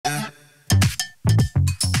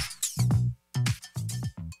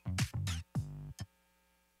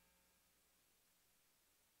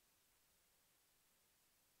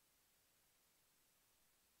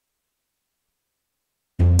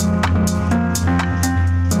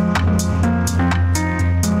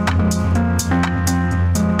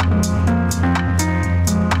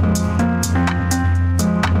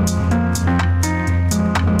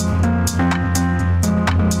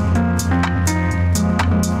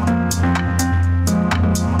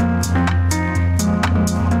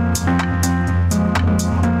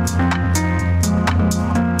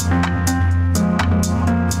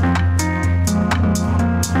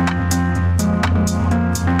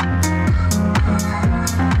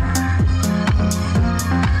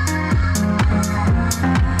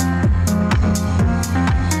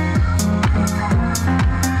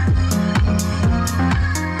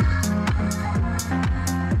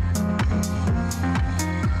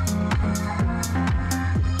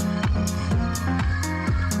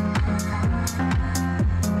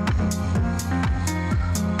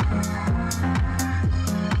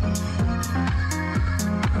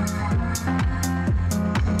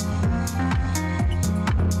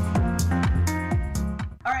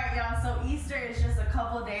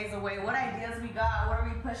away. What ideas we got? What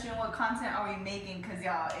are we pushing? What content are we making? Cause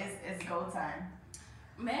y'all, it's go time.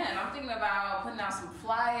 Man, I'm thinking about putting out some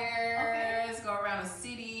flyers, go around the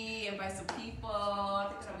city, invite some people. I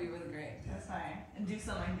think that'll be really great. That's fine. And do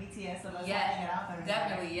some like BTS of us yeah, having it out there.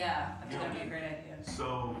 Definitely, yeah. I think that'd be a great idea.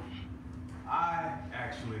 So, I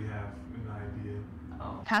actually have an idea.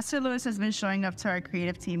 Pastor Lewis has been showing up to our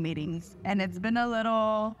creative team meetings, and it's been a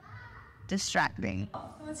little distracting.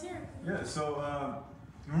 Let's hear it. Yeah, so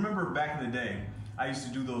remember back in the day, I used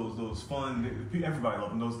to do those fun, everybody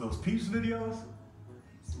loved them, those Peeps videos?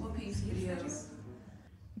 What Peeps videos?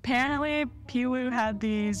 Apparently, Pee-woo had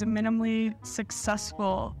these minimally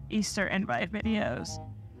successful Easter invite videos.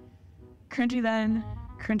 Cringy then,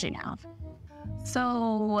 cringy now.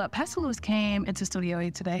 So Pastor Lewis came into Studio A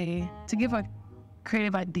today to give a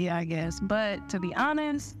creative idea, I guess. But to be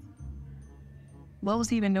honest, what was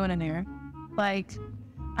he even doing in there? Like,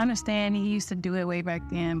 I understand he used to do it way back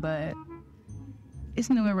then, but it's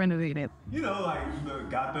new and renovated. You know, like the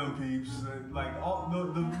Got Them Peeps, like all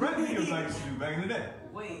the rap videos I used to do back in the day.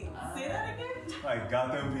 Wait, say that again? Like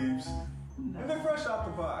Got Them Peeps, and they're fresh out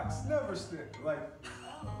the box, never stick. Like,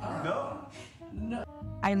 no.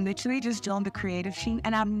 I literally just joined the creative team,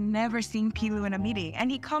 and I've never seen Pee-woo in a meeting.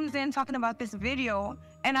 And he comes in talking about this video,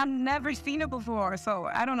 and I've never seen it before, so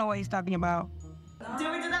I don't know what he's talking about.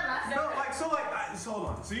 Did we do that last No, like, so hold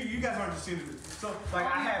on. So you guys aren't just seeing it. So, like,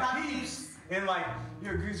 I have Peeps, and like,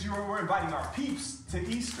 because we're inviting our Peeps to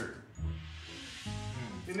Easter.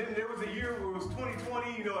 And then there was a year where it was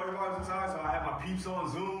 2020, you know, everybody was inside, so I had my Peeps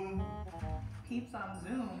on Zoom. Peeps on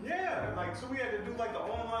Zoom? Yeah, like, so we had to do like the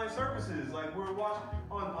online services, like we were watching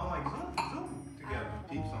on like Zoom together.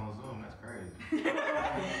 Peeps on Zoom, that's crazy.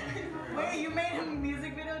 Wait, you made a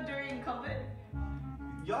music video during COVID?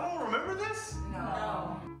 Y'all don't remember this?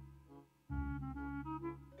 No.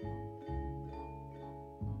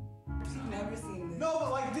 I've never seen this. No,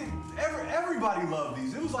 but like, everybody loved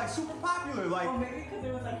these. It was like super popular. Like, Oh, maybe because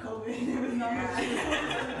it was like COVID. There was no much.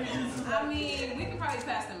 I mean, we could probably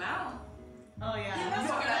pass them out. Oh yeah. That's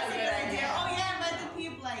a good idea. Oh yeah, invite the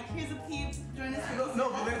peep. Like, here's a peep. Join us.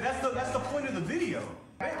 no, but that's the point of the video.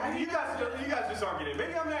 You guys just aren't getting it.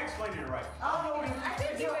 Maybe I'm not explaining it right. Oh, I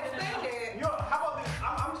think you explained it. Yo, how about this?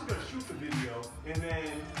 I'm just gonna shoot the video and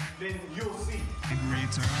then you'll see.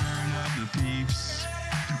 Return of the peeps.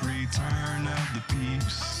 Return of the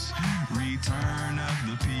peeps. Return of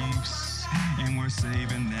the peeps. And we're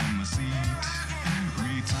saving them a seat.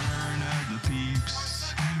 Return of the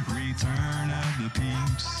peeps. Return of the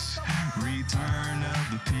peeps. Return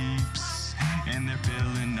of the peeps. And they're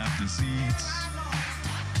filling up the seats.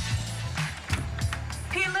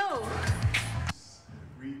 Hello.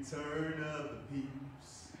 Return of the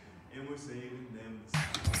peeps. And we're saving them a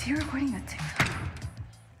seat. Is he recording a TikTok?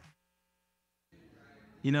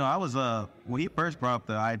 You know, I was when he first brought up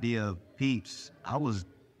the idea of Peeps, I was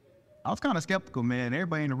kind of skeptical, man.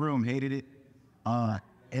 Everybody in the room hated it. And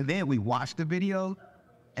then we watched the video,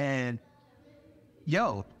 and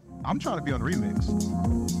yo, I'm trying to be on the remix.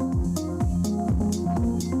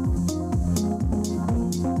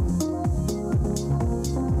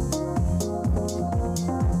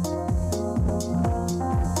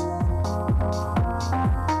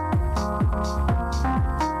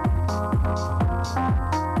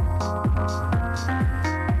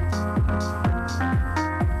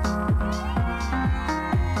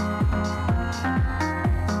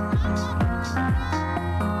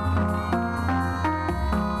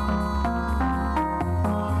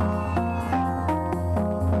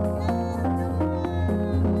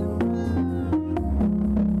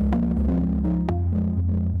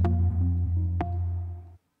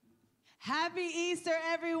 Happy Easter,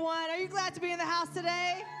 everyone. Are you glad to be in the house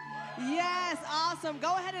today? Yes, awesome.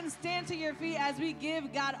 Go ahead and stand to your feet as we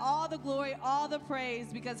give God all the glory, all the praise,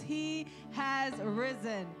 because he has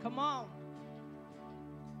risen. Come on.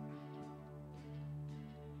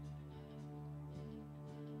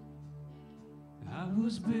 I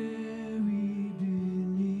was buried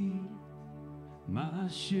beneath my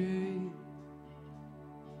shame.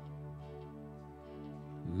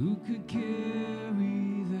 Who could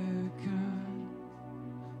carry that kind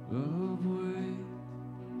of weight?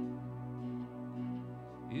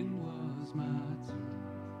 It was my turn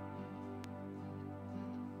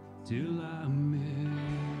till I met.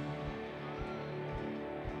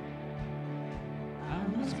 I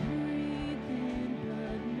was breathing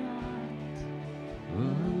but not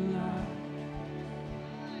alive.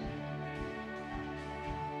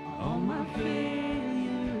 All my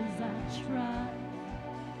failures I tried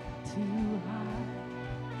to hide.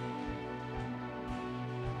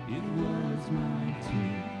 It was my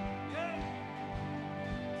turn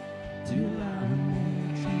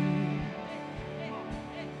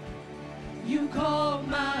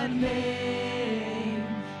my name,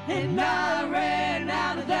 and I ran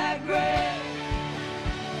out of that grave,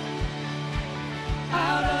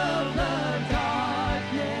 out of the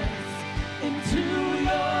darkness into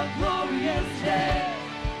your glorious day.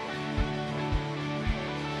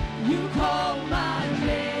 You called my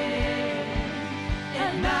name,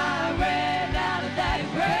 and I ran out of that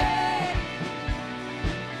grave,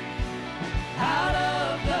 out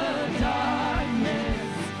of the darkness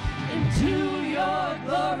into your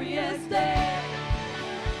glorious day.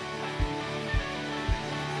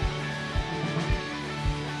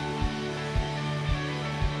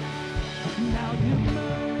 Now your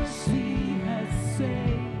mercy has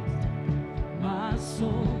saved my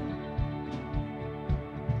soul.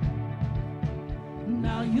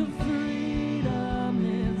 Now your freedom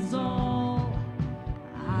is all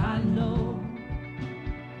I know.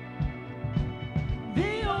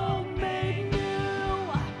 The old made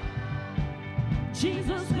new,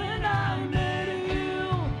 Jesus, when I met you.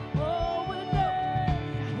 Oh,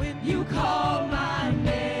 when you called my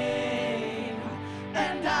name,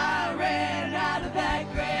 and I ran out of that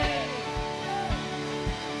grave,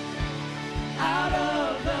 out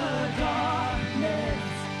of the darkness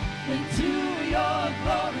into your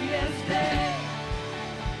glorious day.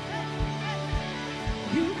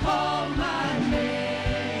 You called my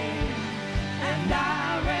name, and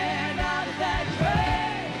I ran out of that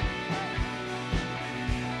grave,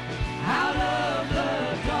 out of the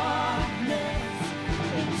darkness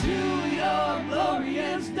into your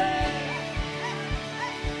glorious day.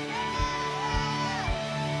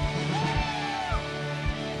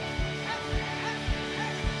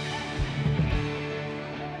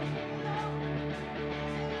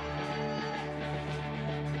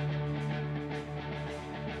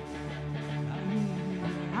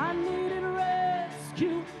 I needed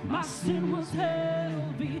rescue, my sin was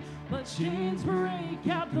heavy, but chains break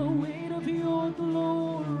out the weight of your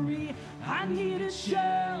glory. I needed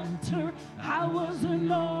shelter, I was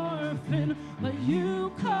an orphan, but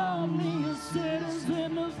you called me a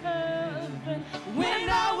citizen of heaven. When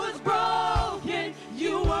I was broken,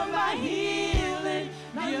 you were my healing.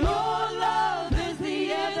 Now your love is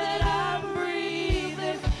the air that I'm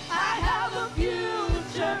breathing. I have a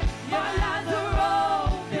future, your eyes are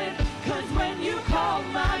open, 'cause when you called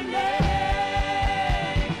my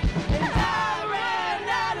name, and I ran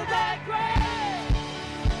out of that grave,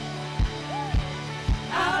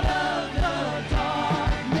 out of the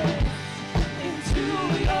darkness into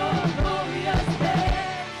your glorious day.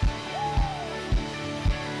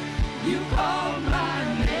 You called my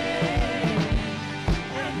name,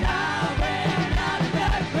 and I ran out of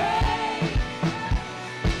that grave,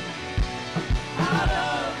 out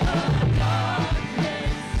of the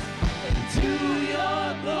darkness into your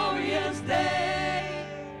glorious day.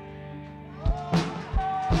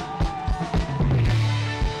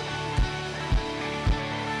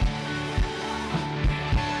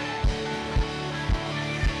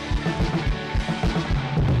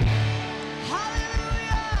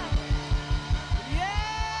 Hallelujah!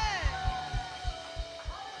 Yeah!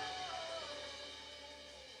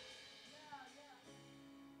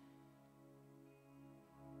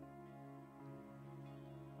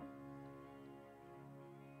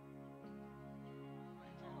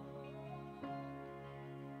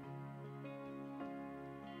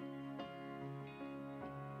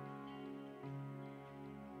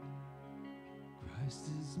 Christ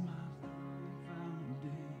is my firm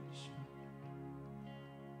foundation,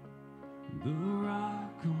 the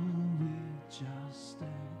rock on which I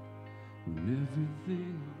stand when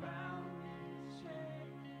everything around me is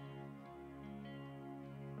shaking.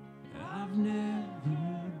 I've never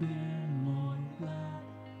been more glad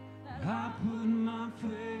that I put my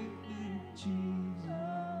faith in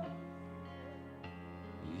Jesus.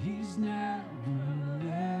 He's never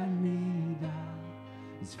let me down.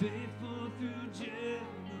 He's faithful through generations.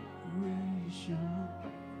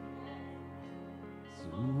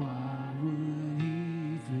 So why would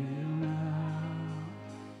he fail now?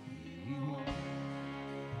 He won't.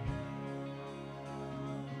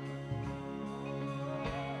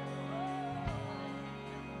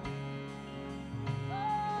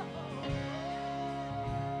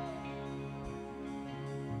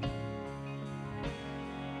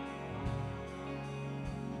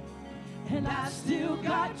 And I still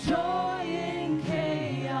got joy in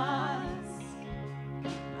chaos.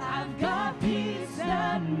 I've got peace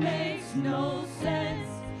that makes no sense,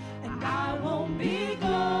 and I won't be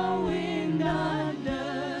going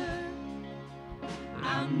under.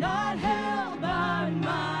 I'm not held by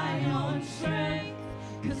my own strength,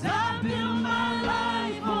 'cause I built my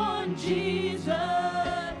life on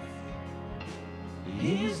Jesus.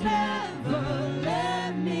 He's He's never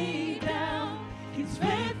let me down. He's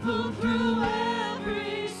faithful through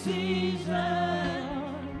every season.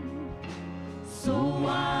 So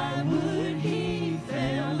why would he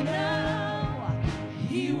fail now?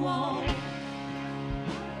 He won't.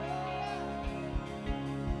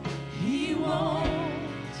 He won't.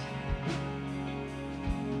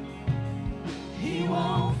 He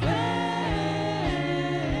won't fail.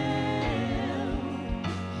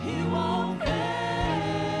 He won't fail.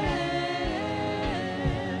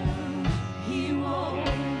 He won't.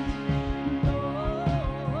 No.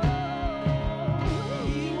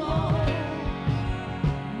 He won't.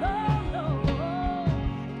 No, no.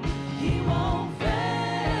 He won't fail.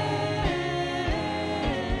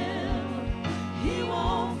 He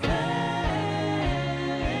won't fail.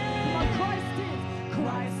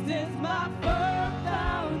 Christ is my firm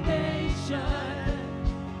foundation,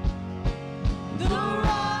 the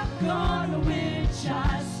rock on which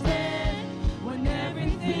I stand when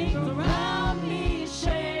everything around me is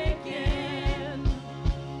shaking.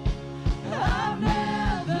 I've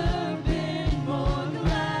never been more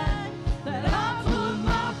glad that I put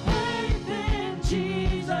my faith in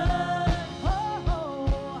Jesus.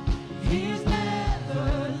 Oh, He's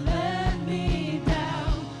never let me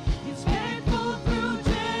down. He's faithful through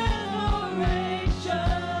generations.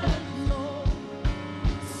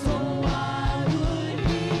 So why would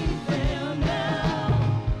he fail now?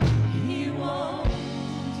 He won't.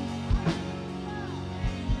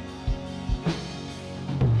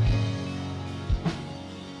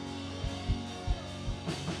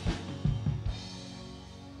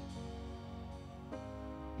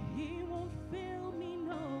 He won't fail me,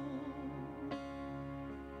 no.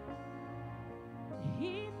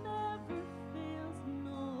 He never fails,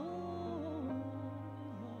 no.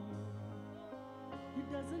 It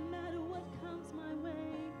doesn't matter what comes my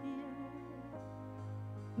way.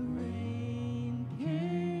 The rain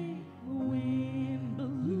came, wind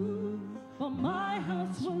blew, but my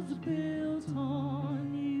house was built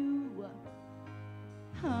on you.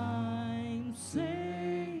 I'm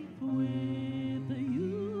safe with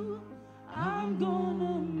you. I'm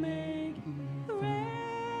gonna make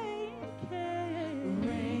rain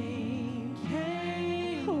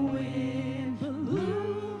came, wind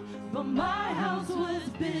blew, but my house was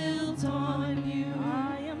built on you.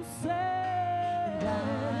 I am safe.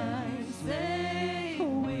 I'm safe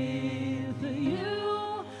with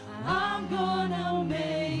you. I'm gonna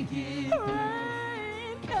make it.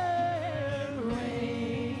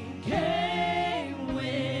 Rain came,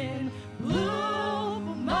 wind blew,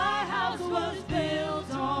 but my house was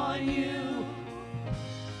built on you.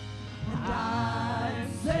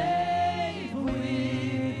 I'm safe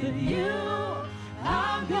with you.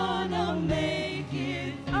 I'm gonna make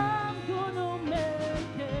it. I'm gonna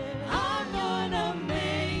make it. I'm gonna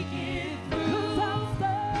make it through. 'Cause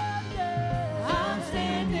I'm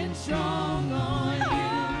standing strong on you.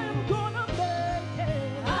 I'm gonna make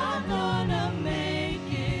it. I'm gonna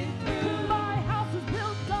make it through. My house is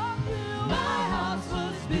built on you. My house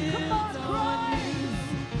was built on you.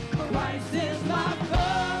 Christ is my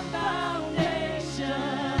firm foundation,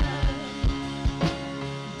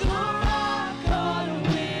 the rock on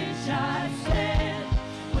which I stand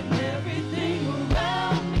when everything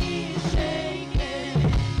around me is shaking.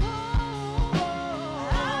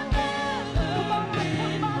 I've never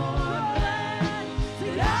been more glad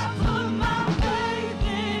that I put my faith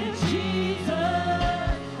in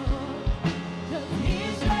Jesus. 'Cause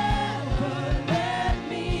He's never let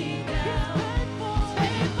me down. He's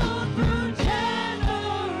faithful through generations.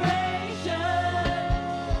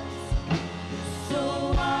 So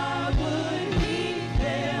why would he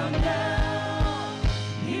fail now?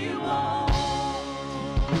 He won't.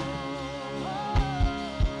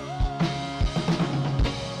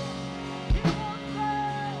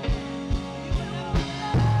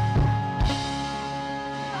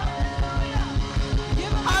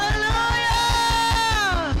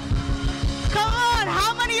 Hallelujah! Come on,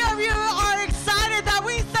 how many of you are excited that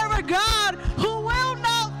we serve a God who will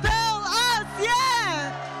not fail us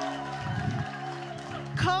yet?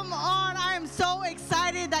 Come on, I am so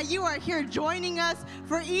excited that you are here joining us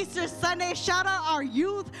for Easter Sunday. Shout out our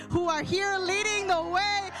youth who are here leading the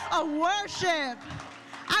way of worship.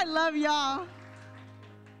 I love y'all.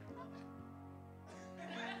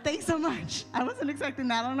 Thanks so much. I wasn't expecting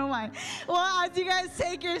that. I don't know why. Well, as you guys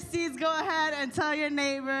take your seats, go ahead and tell your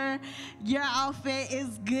neighbor your outfit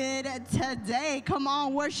is good today. Come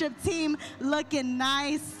on, worship team, looking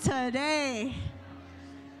nice today.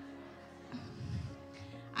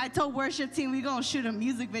 I told worship team we're going to shoot a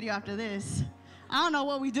music video after this. I don't know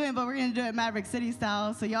what we're doing, but we're going to do it Maverick City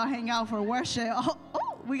style, so y'all hang out for worship. Oh.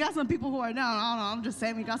 we got some people who are down. I don't know, I'm just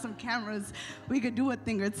saying, we got some cameras. We could do a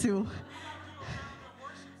thing or two.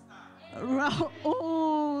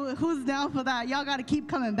 Oh, who's down for that? Y'all got to keep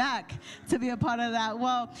coming back to be a part of that.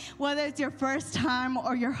 Well, whether it's your first time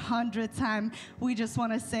or your 100th time, we just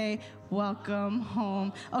want to say welcome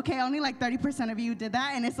home. Okay, only like 30% of you did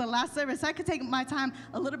that, and it's the last service. I could take my time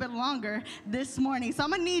a little bit longer this morning. So I'm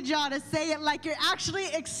going to need y'all to say it like you're actually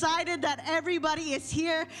excited that everybody is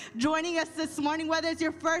here joining us this morning, whether it's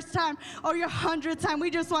your first time or your 100th time. We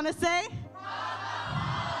just want to say...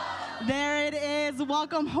 There it is.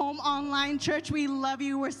 Welcome home, online church. We love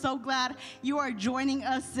you. We're so glad you are joining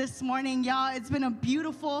us this morning, y'all. It's been a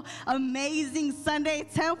beautiful, amazing Sunday,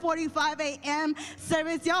 10:45 a.m.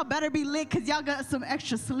 service. Y'all better be lit because y'all got some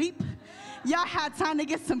extra sleep. Y'all had time to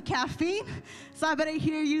get some caffeine. So I better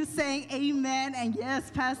hear you saying amen and yes,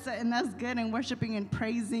 Pastor, and that's good, and worshiping and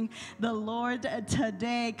praising the Lord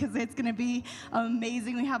today because it's going to be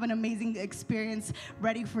amazing. We have an amazing experience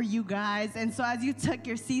ready for you guys. And so as you took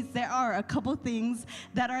your seats, there are a couple things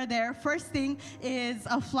that are there. First thing is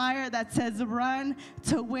a flyer that says Run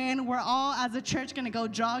to Win. We're all, as a church, going to go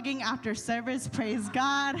jogging after service. Praise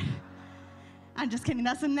God. I'm just kidding.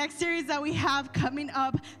 That's the next series that we have coming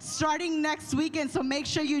up starting next weekend. So make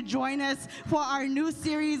sure you join us for our new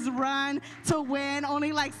series, Run to Win.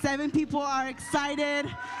 Only like 7 people are excited.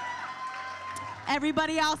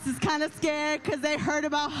 Everybody else is kind of scared because they heard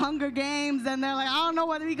about Hunger Games and they're like, I don't know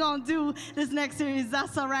what we're going to do this next series.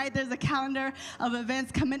 That's all right. There's a calendar of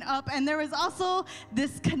events coming up. And there is also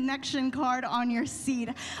this connection card on your seat.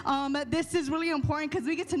 This is really important because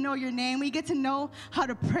we get to know your name. We get to know how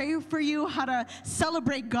to pray for you, how to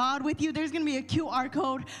celebrate God with you. There's going to be a QR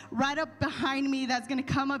code right up behind me that's going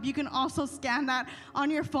to come up. You can also scan that on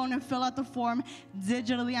your phone and fill out the form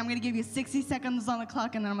digitally. I'm going to give you 60 seconds on the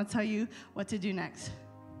clock, and then I'm going to tell you what to do next.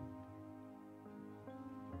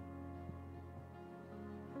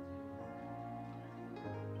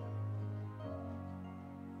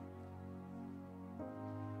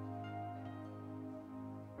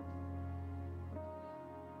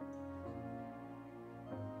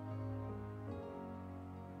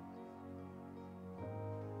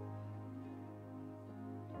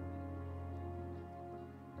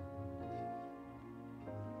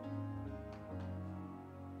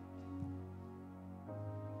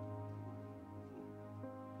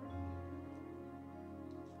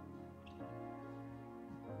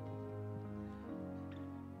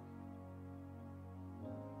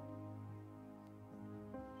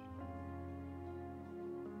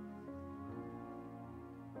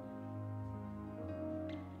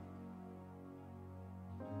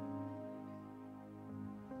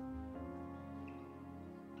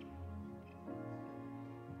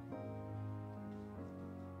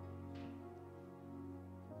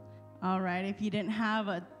 All right, if you didn't have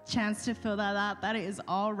a chance to fill that out, that is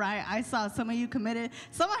all right. I saw some of you committed.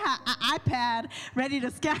 Someone had an iPad ready to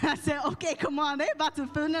scan. I said, okay, come on. They're about to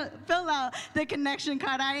fill out the connection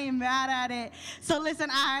card. I ain't mad at it. So listen,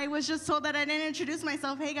 I was just told that I didn't introduce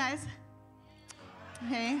myself. Hey, guys.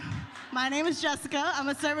 Hey, my name is Jessica. I'm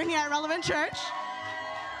a servant here at Relevant Church.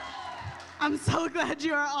 I'm so glad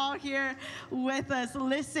you are all here with us.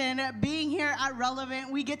 Listen, being here at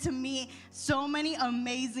Relevant, we get to meet so many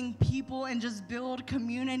amazing people and just build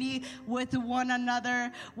community with one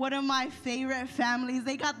another. One of my favorite families,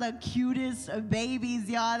 they got the cutest babies,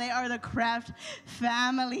 y'all. They are the Kraft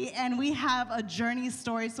family, and we have a journey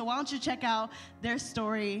story. So why don't you check out their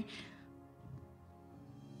story?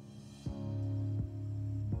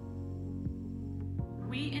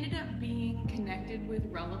 We ended up being connected with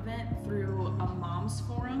Relevant through a mom's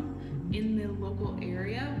forum in the local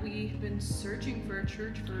area. We've been searching for a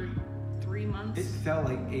church for 3 months. It felt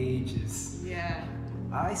like ages. Yeah.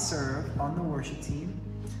 I serve on the worship team,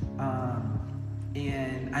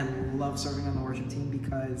 and I love serving on the worship team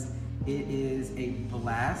because it is a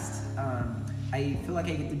blast. I feel like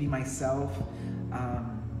I get to be myself. I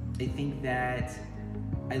think that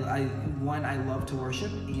I love to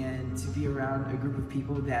worship, and to be around a group of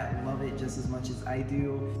people that love it just as much as I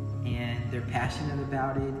do, and they're passionate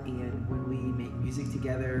about it, and when we make music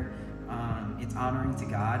together, it's honoring to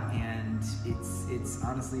God, and it's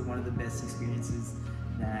honestly one of the best experiences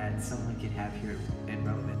that someone could have here at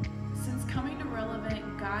Relevant. Since coming to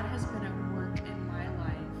Relevant, God has been at work in my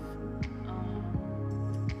life,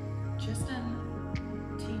 just in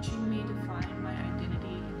teaching me to find my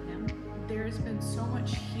identity in Him. There's been so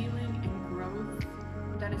much healing and growth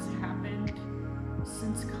that has happened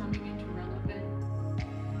since coming into Relevant.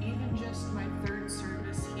 Even just my third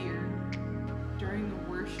service here, during the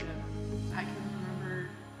worship, I can remember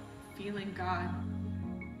feeling God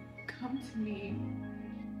come to me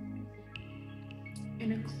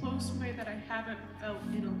in a close way that I haven't felt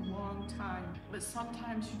in a long time. But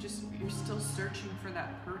sometimes you're still searching for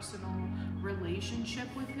that personal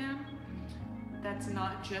relationship with him. That's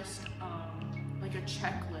not just like a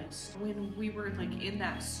checklist. When we were like in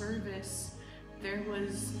that service, there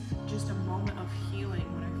was just a moment of healing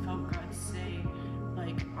when I felt God say,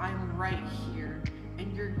 like, I'm right here,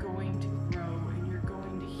 and you're going to grow, and you're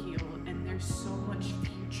going to heal, and there's so much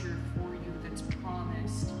future for you that's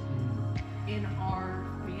promised in our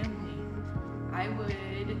family. I would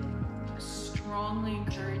strongly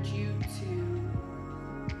encourage you to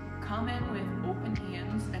come in with open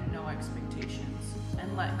hands and no expectations,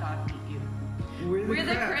 and let God meet you. We're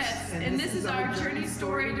the Crafts, and this is our journey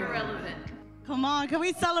story to relevant. Come on, can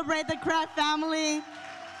we celebrate the Craft family?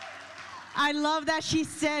 I love that she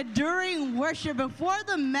said during worship, before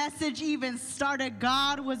the message even started,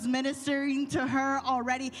 God was ministering to her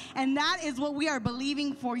already. And that is what we are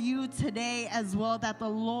believing for you today as well, that the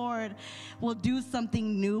Lord will do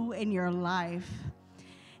something new in your life.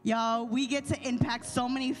 Y'all, we get to impact so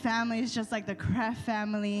many families, just like the Craft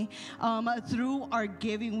family. Through our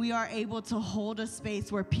giving, we are able to hold a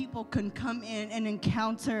space where people can come in and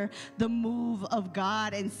encounter the move of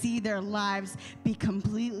God and see their lives be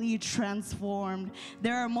completely transformed.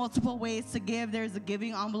 There are multiple ways to give. There's a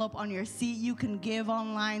giving envelope on your seat. You can give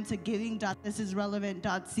online to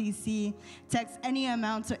giving.thisisrelevant.cc. Text any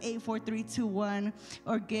amount to 84321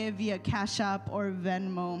 or give via Cash App or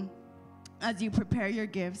Venmo. As you prepare your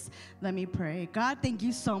gifts, let me pray. God, thank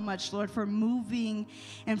you so much, Lord, for moving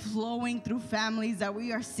and flowing through families, that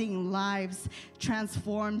we are seeing lives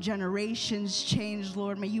transformed, generations changed,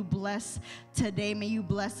 Lord. May you bless today. May you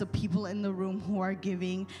bless the people in the room who are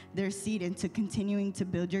giving their seed into continuing to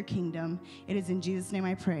build your kingdom. It is in Jesus' name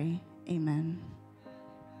I pray. Amen.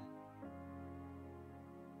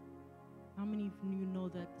 How many of you know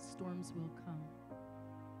that the storms will come?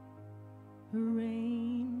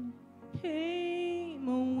 Rain came,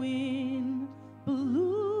 a wind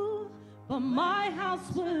blew, but my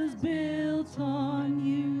house was built on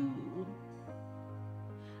you.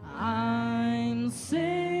 I'm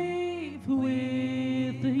safe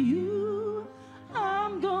with you.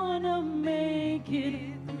 I'm gonna make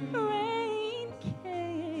it. Rain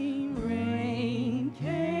came,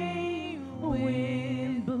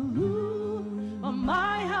 wind blew, but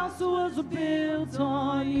my house was built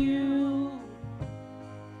on you.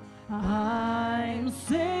 I'm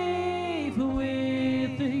safe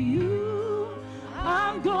with you.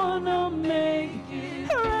 I'm gonna make it.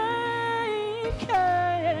 Rain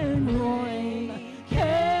came,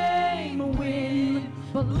 wind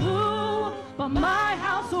blew, but my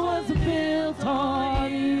house was built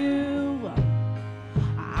on you.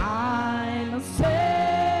 I'm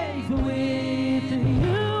safe with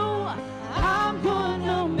you. I'm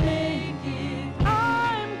gonna make it.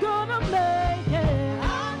 I'm gonna make it.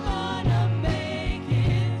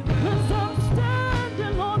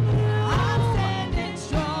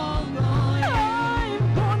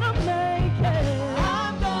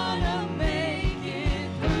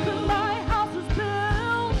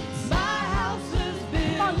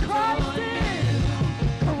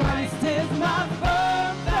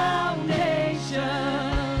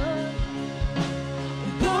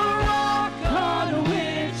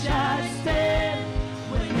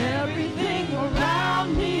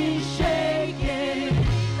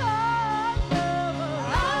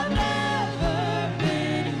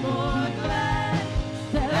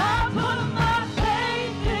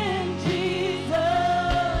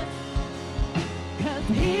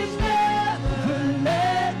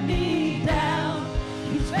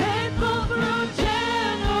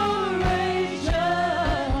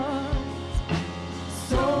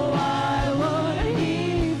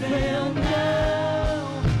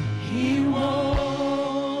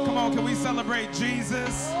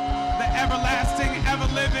 Jesus, the everlasting,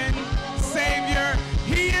 ever-living Savior.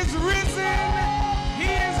 He is risen. He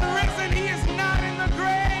is risen. He is not in the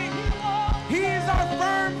grave. He is our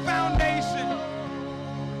firm foundation.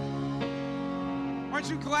 Aren't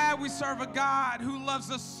you glad we serve a God who loves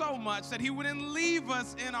us so much that he wouldn't leave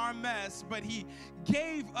us in our mess, but he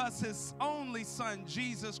gave us his only son,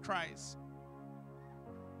 Jesus Christ,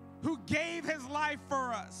 who gave his life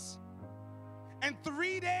for us. And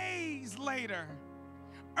 3 days later,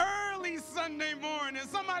 early Sunday morning,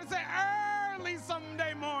 somebody say early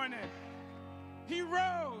Sunday morning, he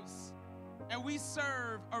rose. And we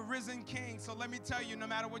serve a risen king. So let me tell you, no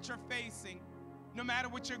matter what you're facing, no matter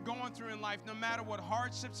what you're going through in life, no matter what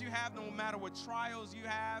hardships you have, no matter what trials you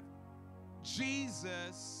have,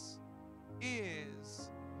 Jesus is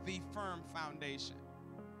the firm foundation.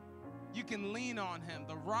 You can lean on him,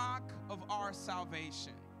 the rock of our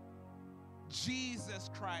salvation, Jesus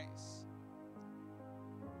Christ.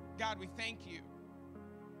 God, we thank you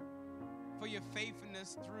for your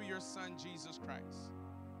faithfulness through your son, Jesus Christ.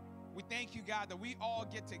 We thank you, God, that we all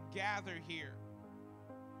get to gather here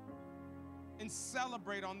and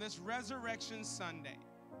celebrate on this Resurrection Sunday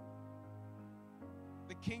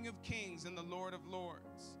the King of Kings and the Lord of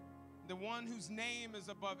Lords, the one whose name is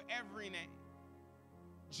above every name,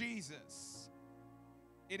 Jesus.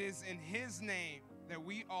 It is in his name that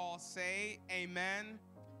we all say amen,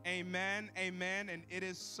 amen, amen, and it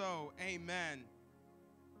is so. Amen.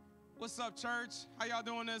 What's up, church? How y'all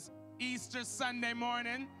doing this Easter Sunday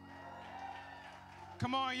morning?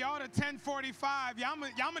 Come on, y'all, to 10:45. Y'all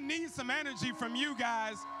gonna need some energy from you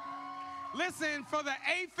guys. Listen, for the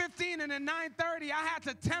 8:15 and the 9:30, I had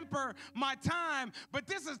to temper my time, but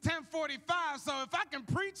this is 10:45, so if I can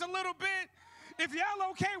preach a little bit, if y'all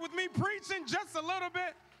okay with me preaching just a little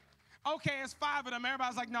bit? Okay, it's 5 of them.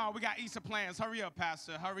 Everybody's like, no, we got Easter plans. Hurry up,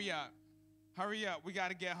 Pastor. Hurry up. Hurry up. We got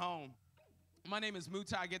to get home. My name is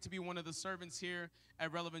Muta. I get to be one of the servants here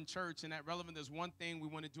at Relevant Church. And at Relevant, there's one thing we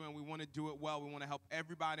want to do, and we want to do it well. We want to help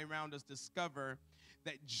everybody around us discover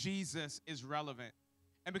that Jesus is relevant.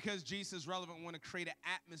 And because Jesus is relevant, we want to create an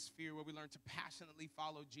atmosphere where we learn to passionately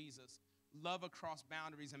follow Jesus, love across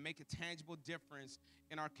boundaries, and make a tangible difference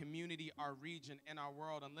in our community, our region, and our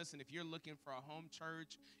world. And listen, if you're looking for a home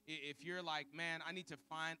church, if you're like, man, I need to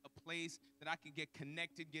find a place that I can get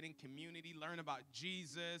connected, get in community, learn about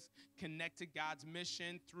Jesus, connect to God's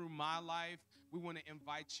mission through my life, we want to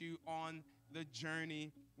invite you on the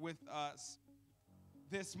journey with us.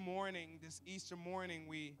 This morning, this Easter morning,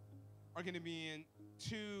 we are going to be in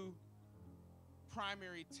 2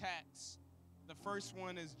 primary texts. The first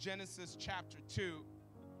one is Genesis chapter 2,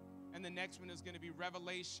 and the next one is going to be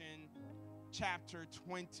Revelation chapter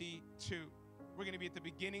 22. We're going to be at the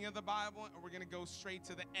beginning of the Bible, and we're going to go straight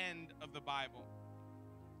to the end of the Bible.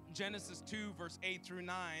 Genesis 2, verse 8 through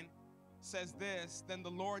 9 says this: Then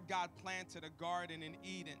the Lord God planted a garden in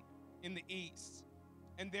Eden in the east,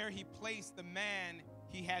 and there he placed the man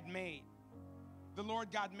he had made. The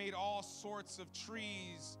Lord God made all sorts of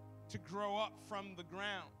trees to grow up from the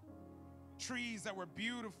ground, trees that were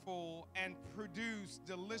beautiful and produced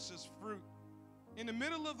delicious fruit. In the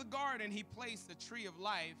middle of the garden, he placed the tree of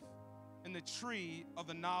life and the tree of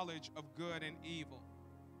the knowledge of good and evil.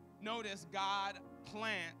 Notice God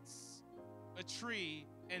plants a tree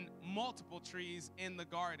and multiple trees in the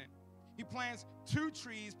garden. He plants 2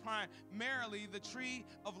 trees, primarily the tree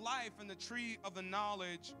of life and the tree of the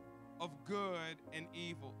knowledge of good and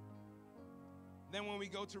evil. Then when we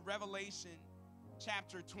go to Revelation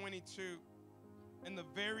chapter 22, in the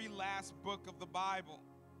very last book of the Bible,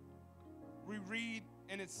 we read,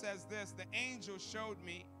 and it says this: The angel showed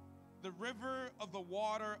me the river of the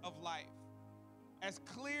water of life, as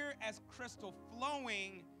clear as crystal,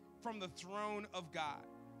 flowing from the throne of God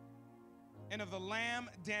and of the Lamb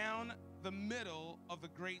down the middle of the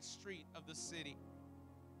great street of the city.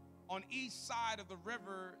 On each side of the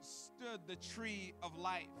river stood the tree of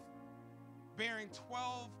life, bearing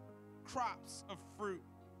 12 crops of fruit,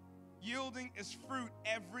 yielding its fruit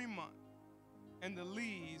every month, and the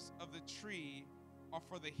leaves of the tree are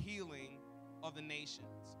for the healing of the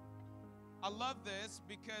nations. I love this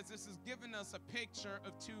because this is giving us a picture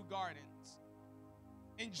of 2 gardens.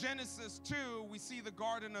 In Genesis 2, we see the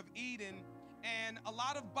Garden of Eden, and a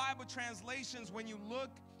lot of Bible translations, when you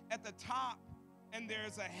look at the top and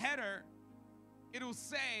there's a header, it'll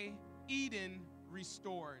say Eden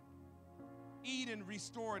restored. Eden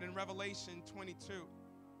restored in Revelation 22.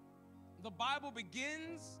 The Bible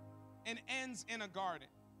begins and ends in a garden.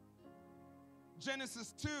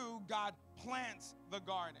 Genesis 2, God plants the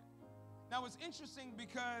garden. Now it's interesting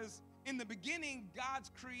because in the beginning, God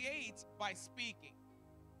creates by speaking.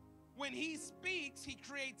 When he speaks, he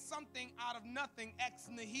creates something out of nothing, ex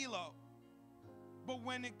nihilo. But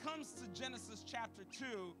when it comes to Genesis chapter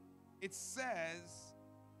 2, it says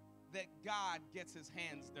that God gets his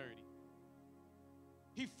hands dirty.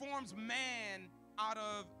 He forms man out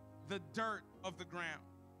of the dirt of the ground.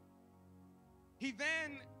 He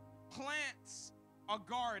then plants a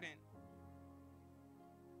garden.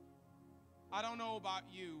 I don't know about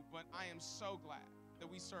you, but I am so glad that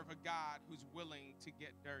we serve a God who's willing to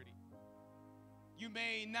get dirty. You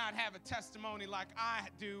may not have a testimony like I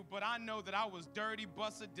do, but I know that I was dirty,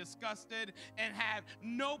 busted, disgusted, and had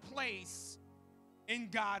no place in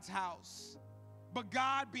God's house. But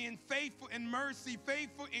God, being faithful in mercy,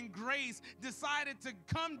 faithful in grace, decided to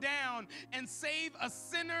come down and save a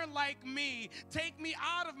sinner like me. Take me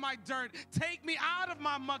out of my dirt, take me out of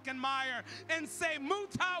my muck and mire, and say,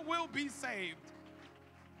 Muta will be saved.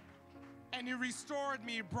 And he restored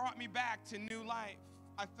me, brought me back to new life.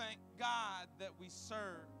 I thank God that we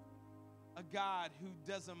serve a God who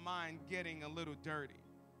doesn't mind getting a little dirty.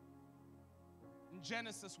 In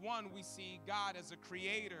Genesis 1, we see God as a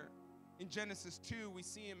creator. In Genesis 2, we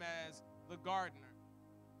see him as the gardener.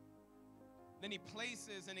 Then he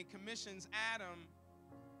places and he commissions Adam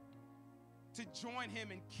to join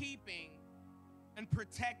him in keeping and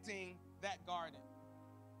protecting that garden.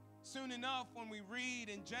 Soon enough, when we read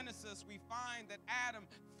in Genesis, we find that Adam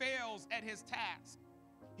fails at his task.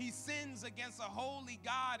 He sins against a holy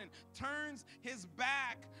God and turns his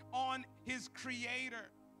back on his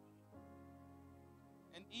creator.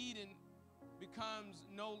 And Eden becomes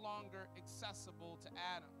no longer accessible to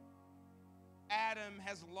Adam. Adam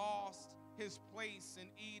has lost his place in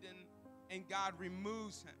Eden, and God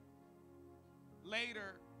removes him.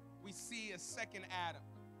 Later, we see a second Adam,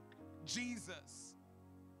 Jesus,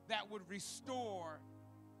 that would restore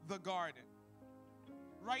the garden.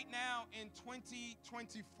 Right now in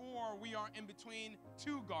 2024, we are in between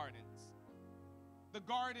two gardens. The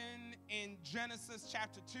garden in Genesis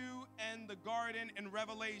chapter 2 and the garden in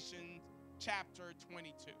Revelation chapter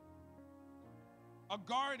 22. A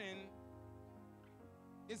garden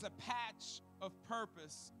is a patch of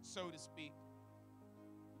purpose, so to speak.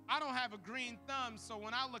 I don't have a green thumb, so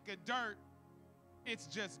when I look at dirt, it's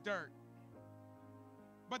just dirt.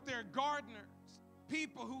 But they're gardeners,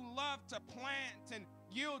 people who love to plant and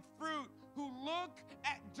yield fruit, who look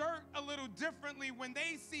at dirt a little differently when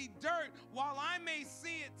they see dirt. While I may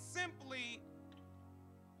see it simply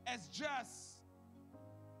as just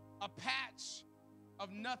a patch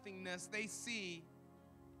of nothingness, they see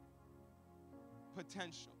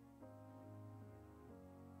potential.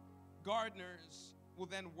 Gardeners will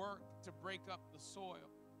then work to break up the soil.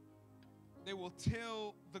 They will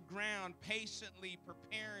till the ground, patiently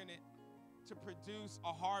preparing it to produce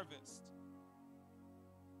a harvest.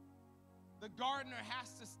 The gardener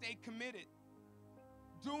has to stay committed,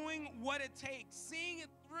 doing what it takes, seeing it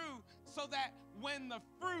through so that when the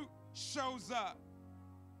fruit shows up,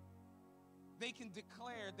 they can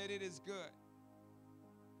declare that it is good.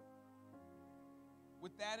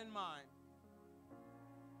 With that in mind,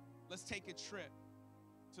 let's take a trip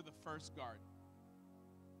to the first garden.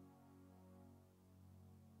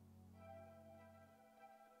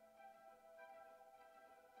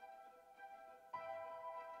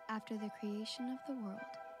 After the creation of the world,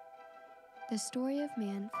 the story of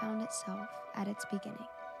man found itself at its beginning.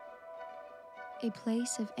 A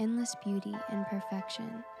place of endless beauty and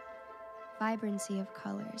perfection, vibrancy of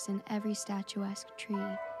colors in every statuesque tree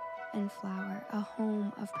and flower, a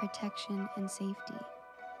home of protection and safety,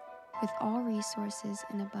 with all resources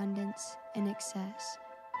in abundance and excess,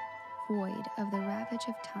 void of the ravage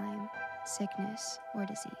of time, sickness, or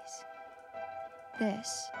disease.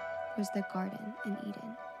 This was the garden in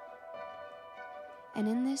Eden. And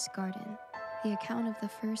in this garden, the account of the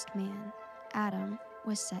first man, Adam,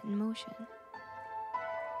 was set in motion.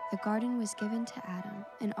 The garden was given to Adam,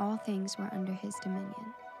 and all things were under his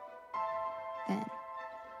dominion. Then,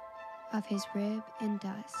 of his rib and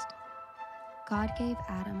dust, God gave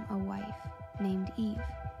Adam a wife named Eve.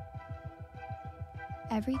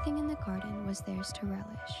 Everything in the garden was theirs to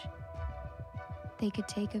relish. They could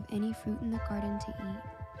take of any fruit in the garden to eat,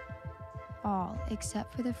 all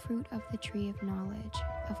except for the fruit of the tree of knowledge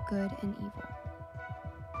of good and evil.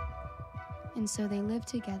 And so they lived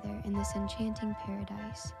together in this enchanting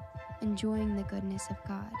paradise, enjoying the goodness of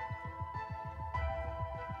God.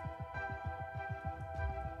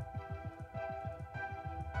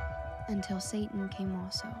 Until Satan came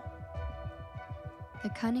also. The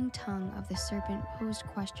cunning tongue of the serpent posed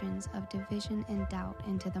questions of division and doubt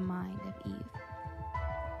into the mind of Eve.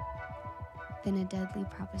 Then a deadly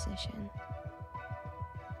proposition.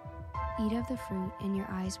 Eat of the fruit and your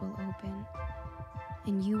eyes will open,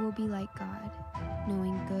 and you will be like God,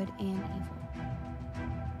 knowing good and evil.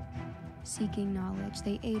 Seeking knowledge,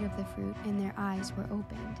 they ate of the fruit and their eyes were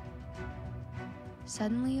opened.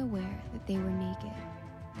 Suddenly aware that they were naked,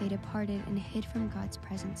 they departed and hid from God's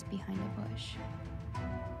presence behind a bush.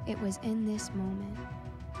 It was in this moment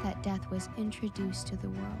that death was introduced to the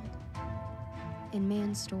world. In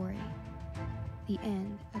man's story, the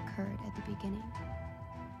end occurred at the beginning.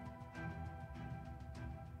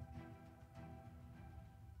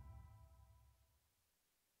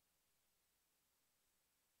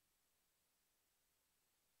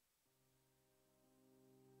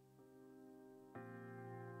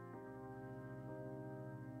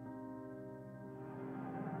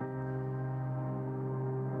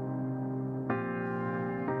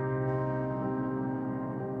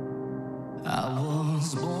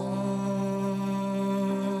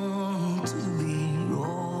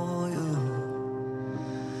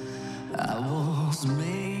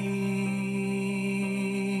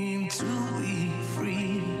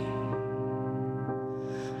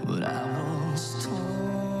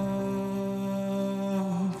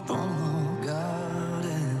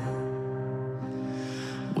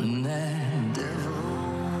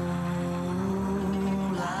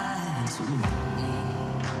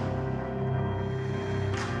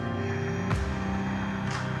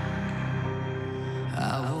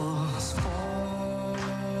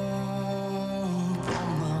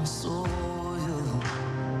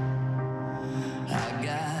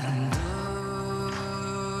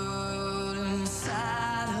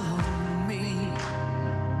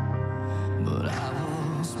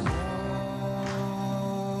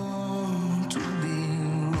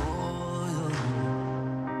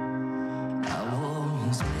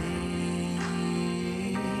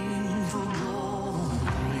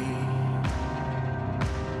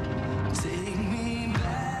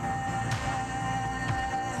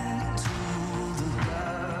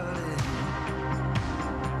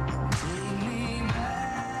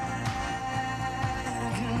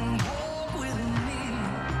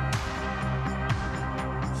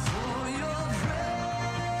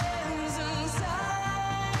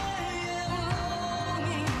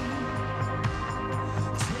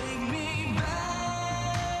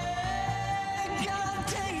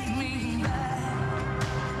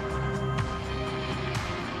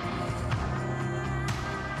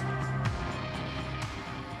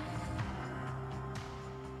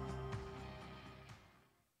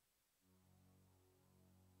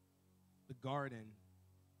 garden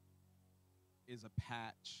is a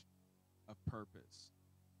patch of purpose.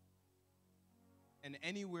 And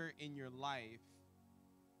anywhere in your life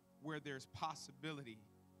where there's possibility,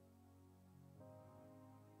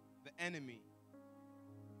 the enemy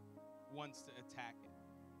wants to attack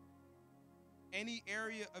it. Any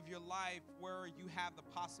area of your life where you have the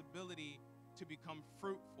possibility to become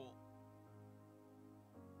fruitful,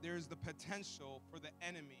 there's the potential for the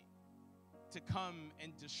enemy to come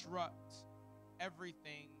and disrupt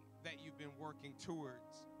everything that you've been working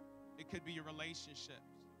towards. It could be your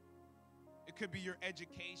relationships. It could be your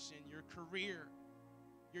education, your career,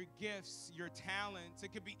 your gifts, your talents.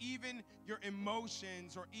 It could be even your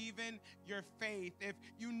emotions or even your faith. If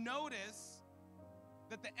you notice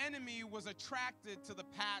that the enemy was attracted to the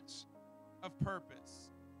patch of purpose,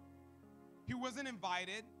 he wasn't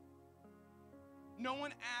invited. No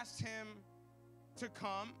one asked him to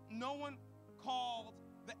come. No one called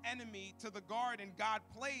the enemy to the garden. God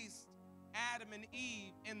placed Adam and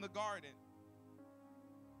Eve in the garden.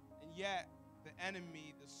 And yet, the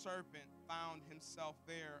enemy, the serpent, found himself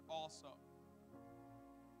there also.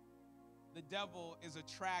 The devil is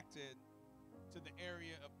attracted to the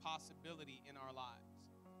area of possibility in our lives.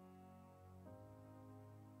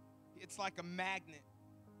 It's like a magnet.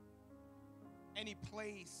 Any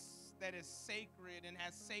place that is sacred and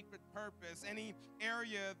has sacred purpose, any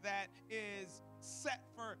area that is set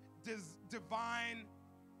for divine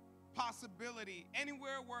possibility,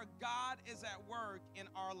 anywhere where God is at work in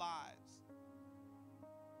our lives.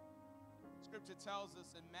 Scripture tells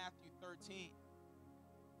us in Matthew 13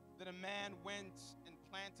 that a man went and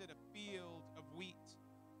planted a field of wheat.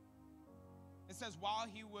 It says while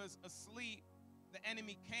he was asleep, the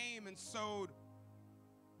enemy came and sowed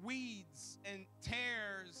weeds and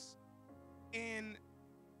tares in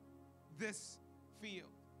this field.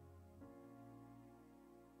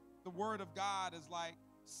 The word of God is like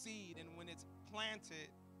seed, and when it's planted,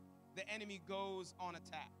 the enemy goes on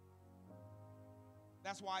attack.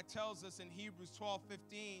 That's why it tells us in Hebrews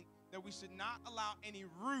 12:15 that we should not allow any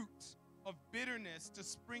root of bitterness to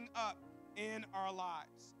spring up in our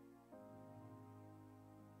lives.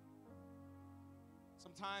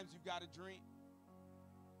 Sometimes you've got a dream.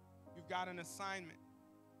 You've got an assignment.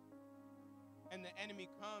 And the enemy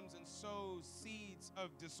comes and sows seeds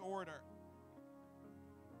of disorder.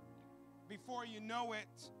 Before you know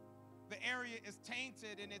it, the area is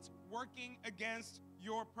tainted and it's working against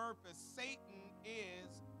your purpose. Satan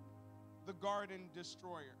is the garden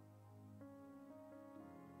destroyer.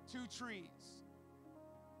 Two trees,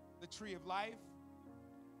 the tree of life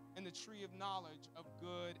and the tree of knowledge of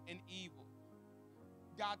good and evil.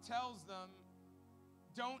 God tells them,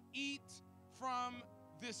 don't eat from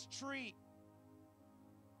this tree,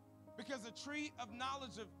 because the tree of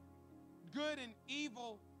knowledge of good and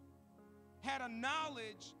evil had a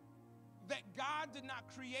knowledge that God did not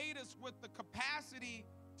create us with the capacity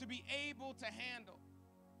to be able to handle.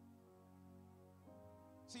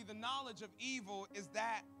 See, the knowledge of evil is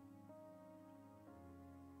that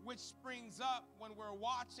which springs up when we're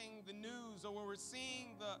watching the news or when we're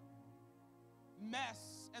seeing the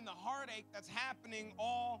mess and the heartache that's happening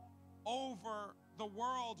all over the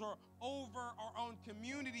world or over our own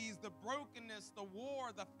communities, the brokenness, the war,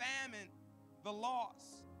 the famine, the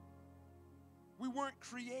loss. We weren't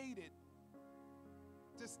created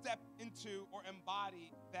to step into or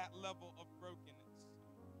embody that level of brokenness.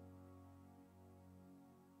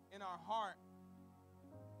 In our heart,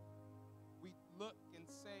 we look and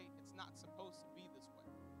say, it's not supposed to be this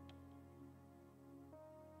way.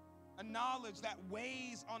 A knowledge that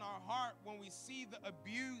weighs on our heart when we see the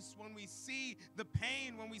abuse, when we see the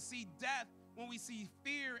pain, when we see death, when we see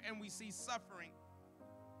fear and we see suffering.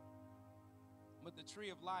 But the tree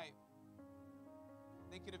of life,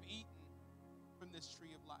 they could have eaten from this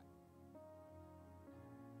tree of life.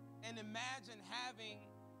 And imagine having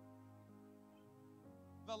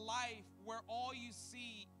the life where all you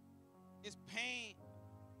see is pain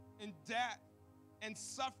and death and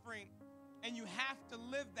suffering, and you have to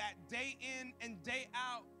live that day in and day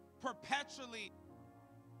out perpetually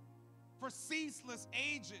for ceaseless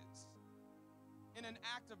ages. In an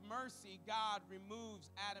act of mercy, God removes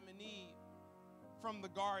Adam and Eve from the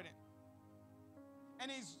garden.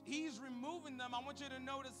 And he's removing them. I want you to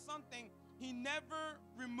notice something. He never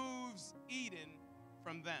removes Eden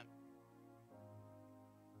from them.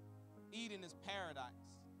 Eden is paradise.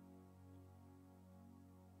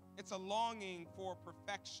 It's a longing for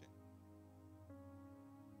perfection.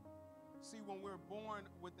 See, when we're born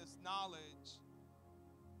with this knowledge,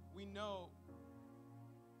 we know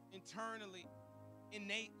internally,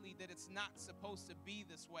 innately, that it's not supposed to be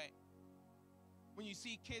this way. when you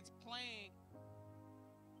see kids playing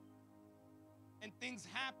and things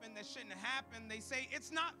happen that shouldn't happen, they say,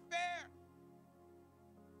 it's not fair.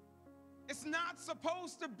 It's not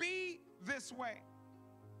supposed to be this way.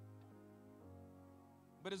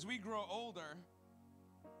 But as we grow older,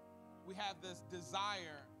 we have this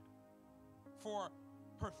desire for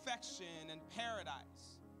perfection and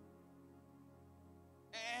paradise.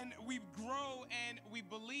 And we grow and we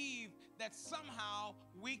believe that somehow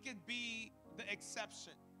we could be the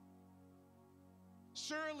exception.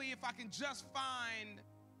 Surely if I can just find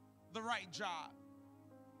the right job,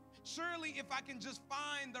 surely if I can just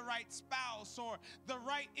find the right spouse or the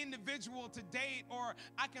right individual to date, or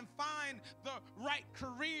I can find the right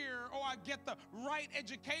career, or I get the right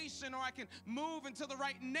education, or I can move into the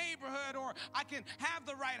right neighborhood, or I can have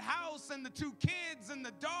the right house and the 2 kids and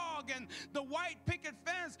the dog and the white picket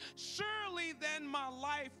fence, surely then my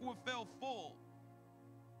life will feel full.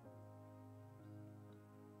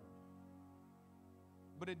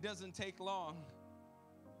 But it doesn't take long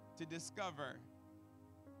to discover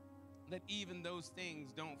that even those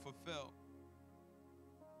things don't fulfill.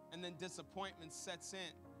 And then disappointment sets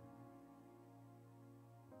in.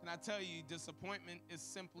 Can I tell you, disappointment is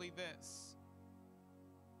simply this: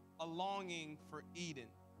 a longing for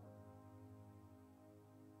Eden,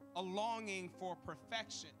 a longing for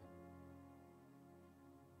perfection.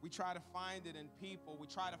 We try to find it in people, we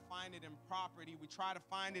try to find it in property, we try to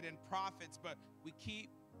find it in profits, but we keep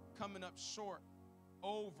coming up short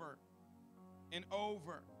over and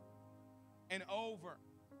over and over.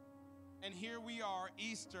 And here we are,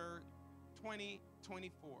 Easter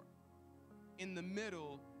 2024, in the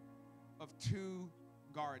middle of 2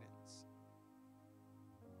 gardens,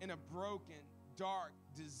 in a broken, dark,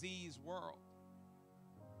 diseased world.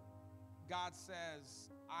 God says,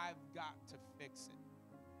 I've got to fix it.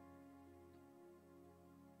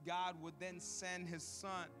 God would then send his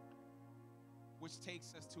son, which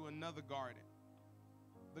takes us to another garden,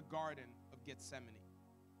 the Garden of Gethsemane.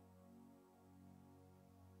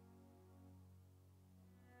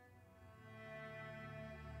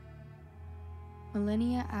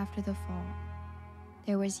 Millennia after the fall,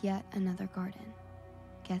 there was yet another garden,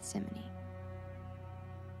 Gethsemane.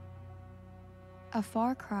 A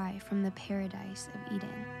far cry from the paradise of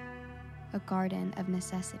Eden, a garden of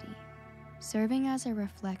necessity, serving as a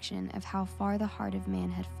reflection of how far the heart of man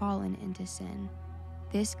had fallen into sin.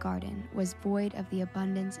 This garden was void of the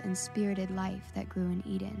abundance and spirited life that grew in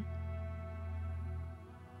Eden.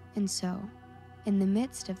 And so, in the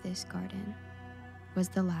midst of this garden, was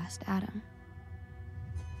the last Adam,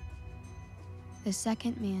 the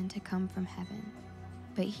second man to come from heaven,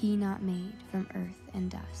 but he not made from earth and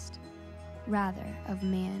dust, rather of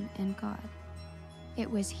man and God. It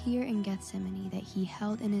was here in Gethsemane that he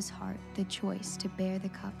held in his heart the choice to bear the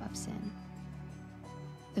cup of sin.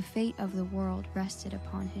 The fate of the world rested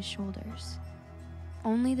upon his shoulders.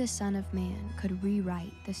 Only the Son of Man could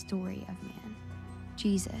rewrite the story of man.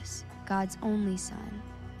 Jesus, God's only Son,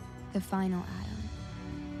 the final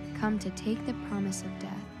Adam, come to take the promise of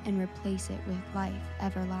death and replace it with life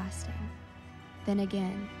everlasting. Then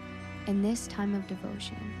again, in this time of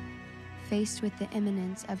devotion, faced with the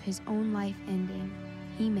imminence of his own life ending,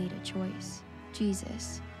 he made a choice.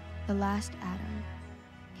 Jesus, the last Adam,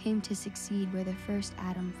 came to succeed where the first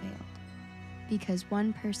Adam failed. Because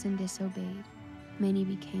one person disobeyed, many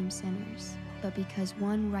became sinners. But because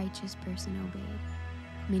one righteous person obeyed,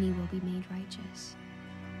 many will be made righteous.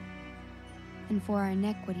 And for our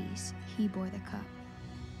iniquities, he bore the cup.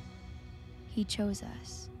 He chose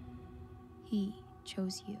us. He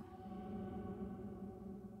chose you.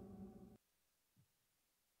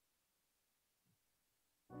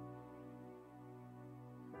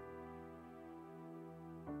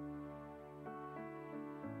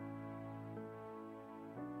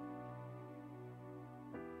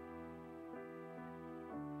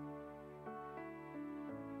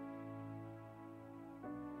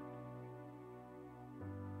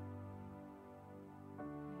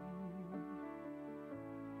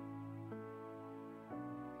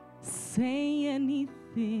 Say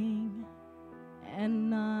anything and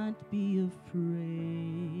not be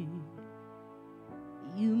afraid.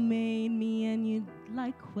 You made me and you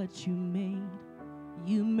like what you made.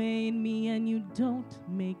 You made me and you don't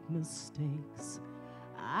make mistakes.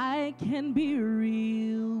 I can be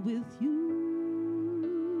real with you.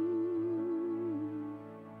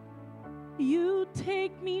 You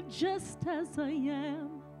take me just as I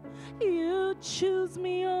am. You choose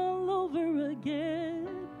me all over again.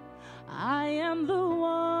 I am the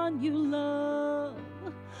one you love.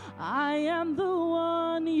 I am the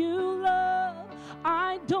one you love.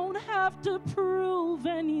 I don't have to prove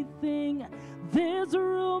anything. There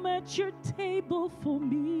at your table for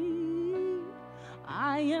me.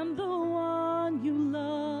 I am the one you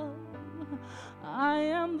love. I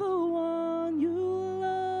am the one you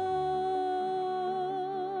love.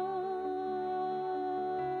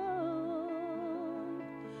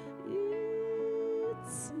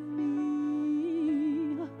 It's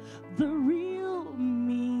me, the real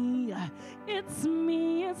me. It's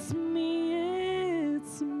me, it's me,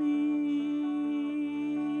 it's me.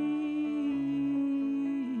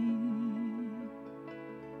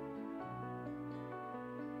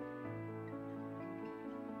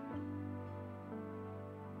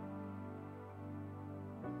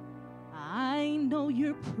 I know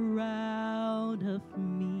you're proud of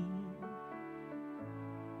me,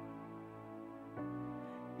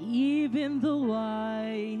 even though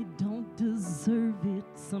I don't deserve it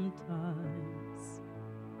sometimes.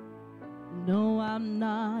 No, I'm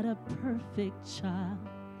not a perfect child,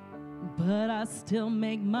 but I still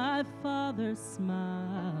make my Father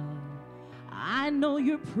smile. I know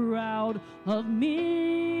you're proud of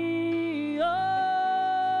me.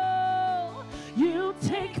 Oh, you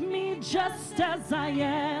take me just as I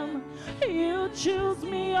am. You choose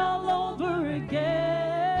me all over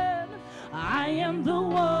again. I am the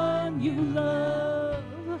one you love.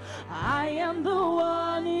 I am the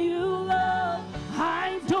one you love.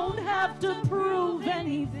 I don't have to prove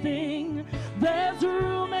anything. There's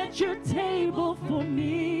room at your table for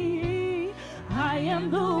me. I am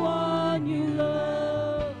the one you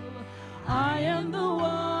love. I am the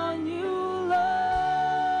one you love.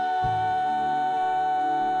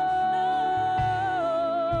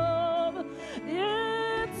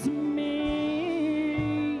 It's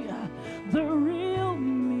me, the real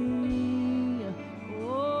me.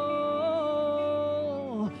 Oh,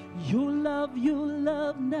 your love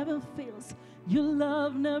never fails. Your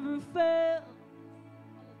love never fails.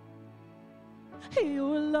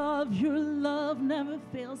 Your love never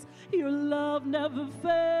fails. Your love never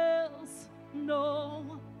fails.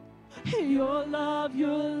 No. Your love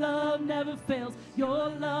never fails. Your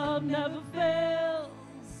love never fails.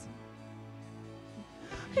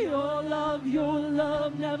 Your love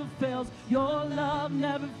never fails. Your love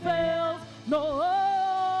never fails. No.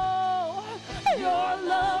 Your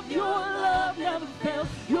love never fails.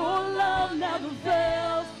 Your love never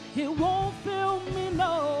fails. It won't fail me,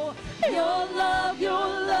 no. Your love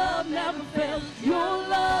never fails. Your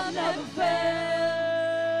love never fails.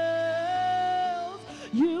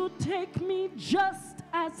 You take me just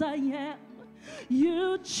as I am.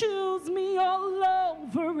 You choose me all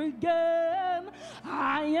over again.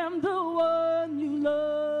 I am the one you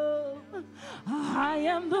love. I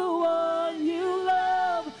am the one you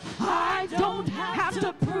love. I don't have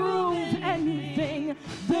to prove anything.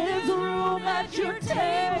 There's room at your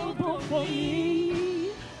table for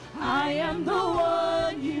me. I am the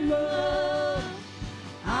one you love.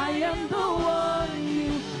 I am the one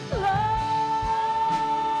you love.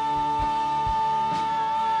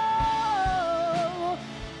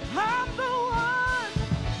 I'm the one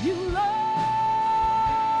you love.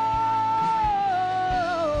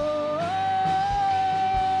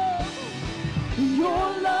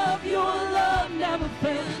 Your love never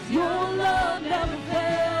fails. Your love never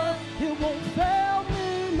fails. It won't fail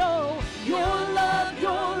me, no. Your love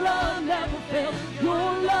never fails.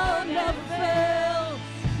 Your love never fails.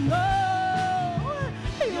 No.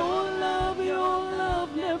 Your love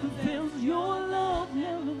never fails. Your love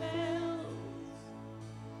never fails.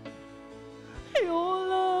 Your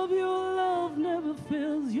love never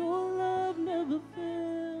fails. Your love never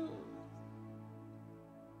fails.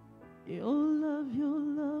 Your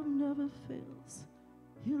love never fails.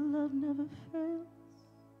 Your love never fails.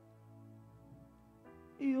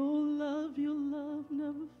 Your love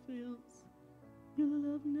never fails. Your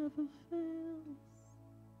love never fails.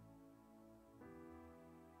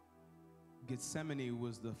 Gethsemane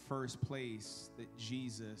was the first place that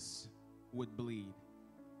Jesus would bleed.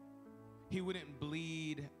 He wouldn't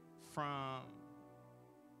bleed from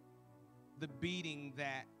the beating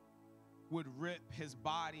that would rip his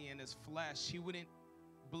body and his flesh. He wouldn't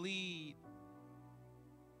bleed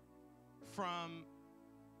from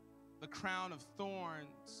the crown of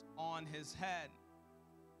thorns on his head.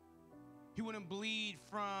 He wouldn't bleed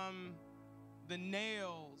from the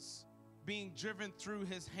nails being driven through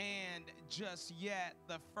his hand just yet.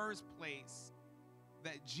 The first place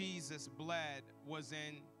that Jesus bled was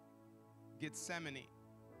in Gethsemane.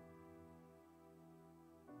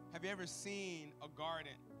 Have you ever seen a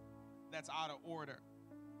garden that's out of order?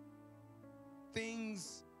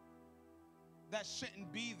 Things that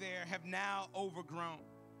shouldn't be there have now overgrown.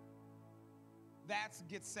 That's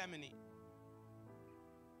Gethsemane.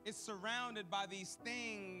 is surrounded by these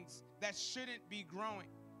things that shouldn't be growing.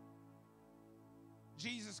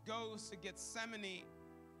 Jesus goes to Gethsemane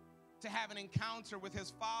to have an encounter with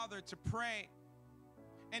his Father, to pray.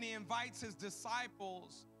 And he invites his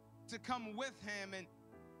disciples to come with him and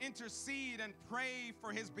intercede and pray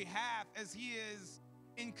for his behalf as he is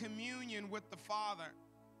in communion with the Father.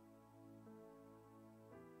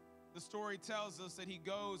 The story tells us that he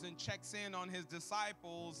goes and checks in on his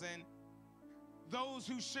disciples, and those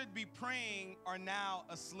who should be praying are now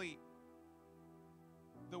asleep.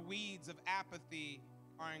 The weeds of apathy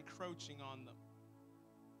are encroaching on them.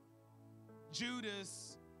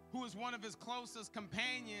 Judas, who is one of his closest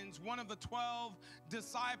companions, one of the 12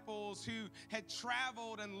 disciples who had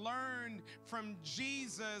traveled and learned from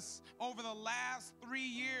Jesus over the last 3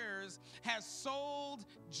 years, has sold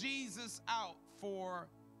Jesus out for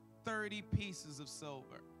 30 pieces of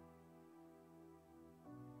silver.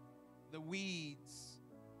 The weeds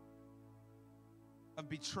of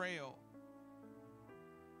betrayal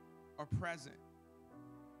are present.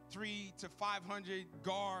 300 to 500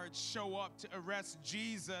 guards show up to arrest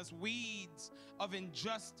Jesus. Weeds of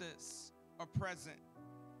injustice are present.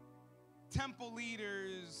 Temple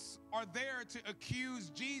leaders are there to accuse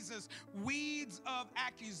Jesus. Weeds of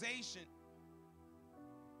accusation.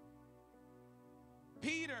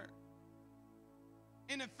 Peter,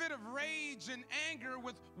 in a fit of rage and anger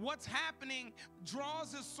with what's happening,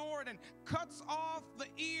 draws his sword and cuts off the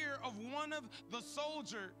ear of one of the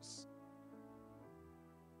soldiers.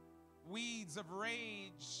 Weeds of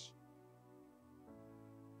rage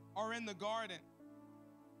are in the garden.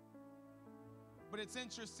 But it's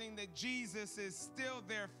interesting that Jesus is still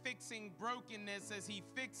there fixing brokenness as he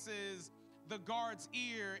fixes the guard's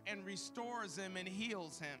ear and restores him and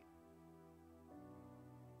heals him.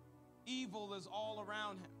 Evil is all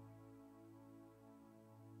around him.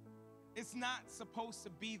 It's not supposed to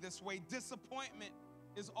be this way. Disappointment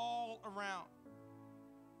is all around.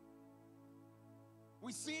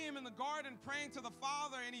 We see him in the garden praying to the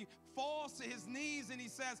Father, and he falls to his knees and he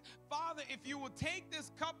says, Father, if you will take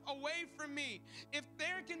this cup away from me, if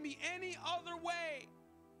there can be any other way.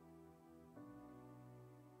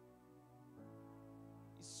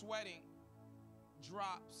 He's sweating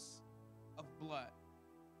drops of blood.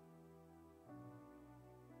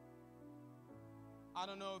 I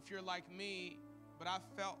don't know if you're like me, but I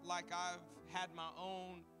felt like I've had my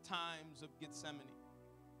own times of Gethsemane,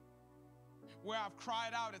 where I've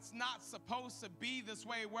cried out, it's not supposed to be this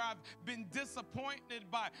way, where I've been disappointed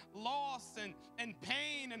by loss and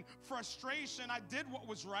pain and frustration. I did what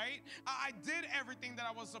was right. I did everything that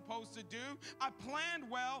I was supposed to do. I planned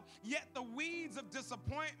well, yet the weeds of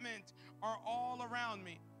disappointment are all around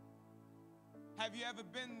me. Have you ever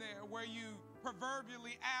been there where you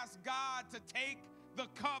proverbially ask God to take the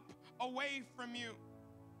cup away from you?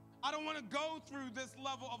 I don't want to go through this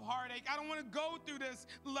level of heartache. I don't want to go through this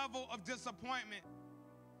level of disappointment.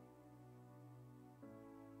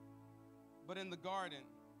 But in the garden,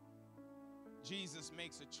 Jesus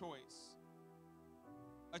makes a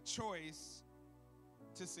choice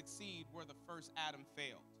to succeed where the first Adam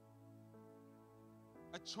failed,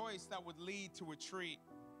 a choice that would lead to a tree.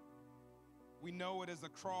 We know it as a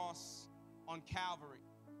cross on Calvary.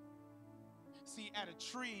 See, at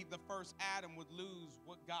a tree, the first Adam would lose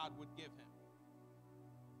what God would give him.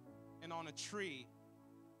 And on a tree,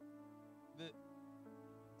 the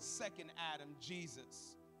second Adam,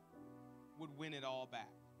 Jesus, would win it all back.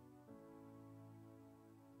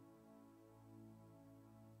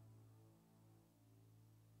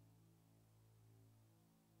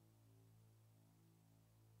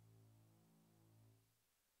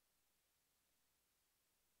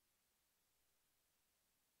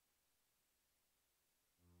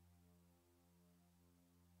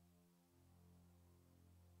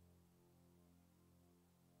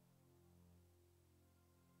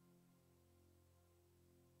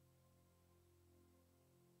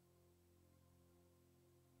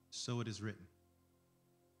 So it is written,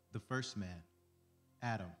 the first man,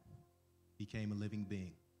 Adam, became a living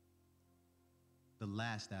being. The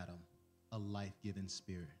last Adam, a life-giving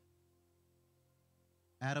spirit.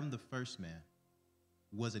 Adam, the first man,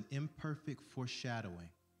 was an imperfect foreshadowing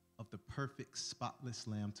of the perfect, spotless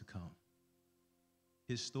Lamb to come.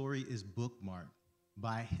 His story is bookmarked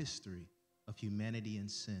by a history of humanity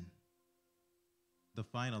and sin. The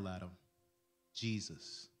final Adam,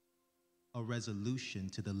 Jesus, a resolution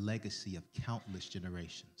to the legacy of countless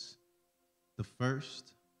generations. The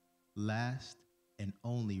first, last, and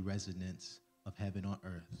only residence of heaven on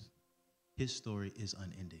earth. His story is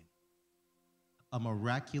unending. A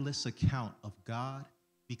miraculous account of God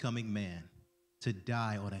becoming man to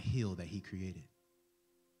die on a hill that he created.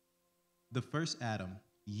 The first Adam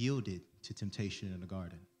yielded to temptation in the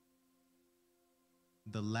garden.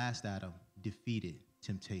 The last Adam defeated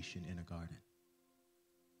temptation in the garden.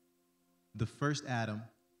 The first Adam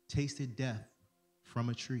tasted death from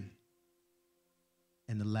a tree,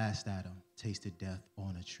 and the last Adam tasted death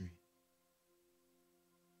on a tree.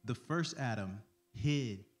 The first Adam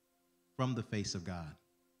hid from the face of God.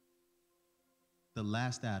 The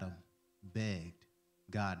last Adam begged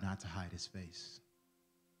God not to hide his face.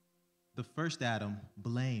 The first Adam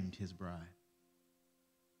blamed his bride.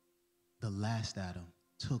 The last Adam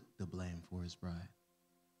took the blame for his bride.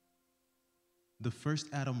 The first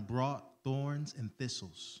Adam brought thorns and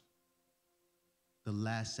thistles. The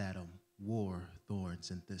last Adam wore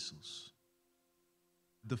thorns and thistles.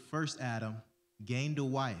 The first Adam gained a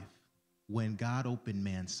wife when God opened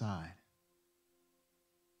man's side.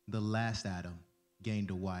 The last Adam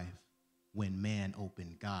gained a wife when man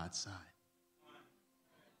opened God's side.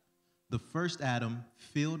 The first Adam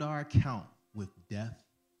filled our account with death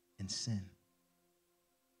and sin.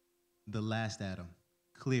 The last Adam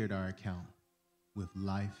cleared our account with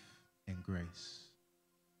life and grace.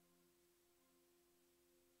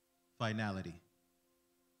 Finality.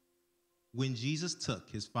 When Jesus took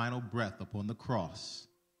his final breath upon the cross,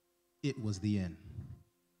 it was the end.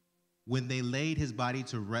 When they laid his body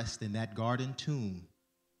to rest in that garden tomb,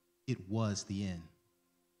 it was the end.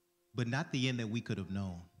 But not the end that we could have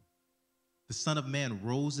known. The Son of Man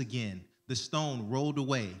rose again, the stone rolled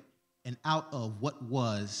away, and out of what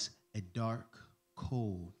was a dark,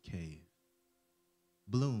 cold cave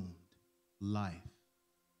bloomed life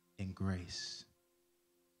and grace.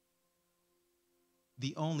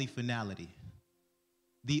 The only finality,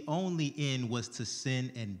 the only end was to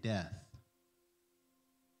sin and death.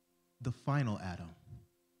 The final Adam,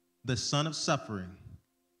 the son of suffering,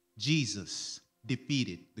 Jesus,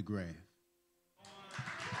 defeated the grave.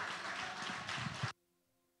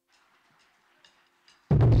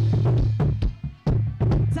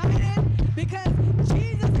 Excited because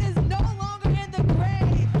Jesus is no longer in the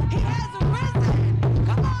grave. He has risen.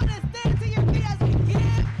 Come on and stand to your feet as we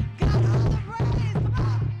give God all the praise. Come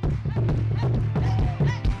on.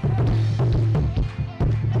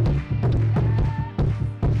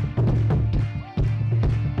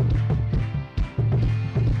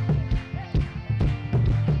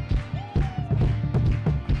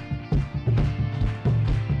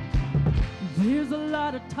 There's a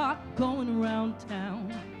lot of talk going around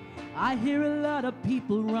town. I hear a lot of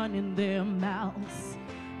people running their mouths.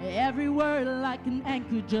 Every word like an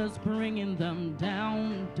anchor just bringing them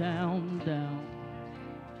down, down, down.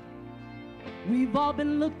 We've all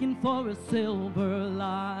been looking for a silver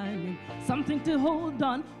lining, something to hold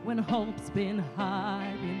on when hope's been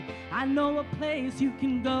hiding. I know a place you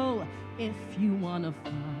can go if you want to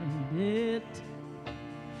find it.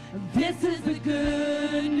 This is the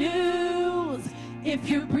good news. If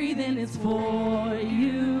you're breathing, it's for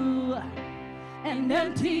you. An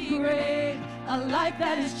empty grave, a life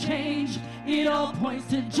that has changed. It all points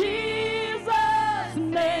to Jesus'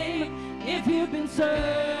 name. If you've been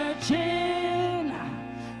searching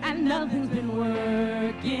and nothing's been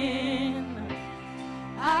working,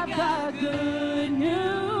 I've got good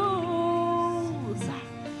news.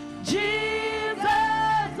 Jesus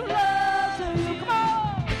loves you. Come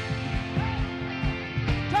on.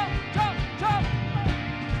 Jump, jump, jump.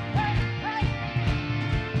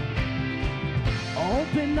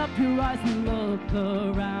 Open up your eyes and look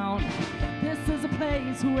around. This is a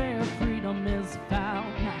place where freedom is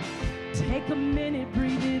found. Take a minute,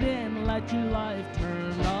 breathe it in, let your life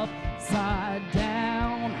turn upside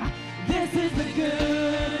down. This is the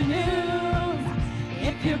good news.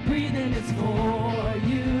 If you're breathing, it's for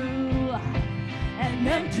you. An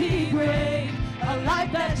empty grave, a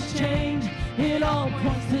life that's changed. It all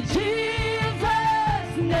points to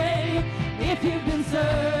Jesus' name. If you've been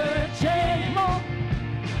searching more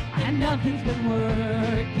and nothing's been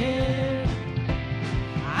working,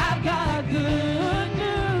 I've got good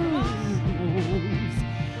news.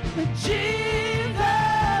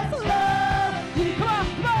 Jesus loves you. Come on,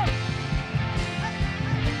 come on.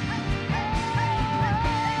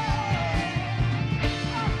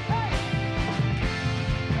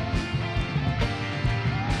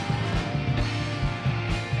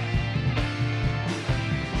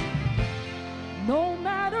 No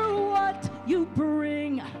matter what you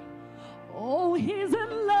bring, oh, he's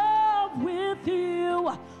in love with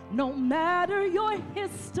you. No matter your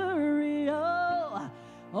history, oh,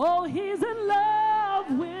 he's in love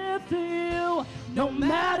with you. No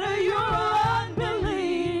matter your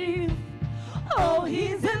unbelief, oh,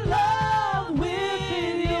 he's in love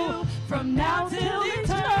with you. From now till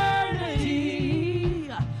eternity,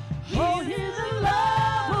 oh,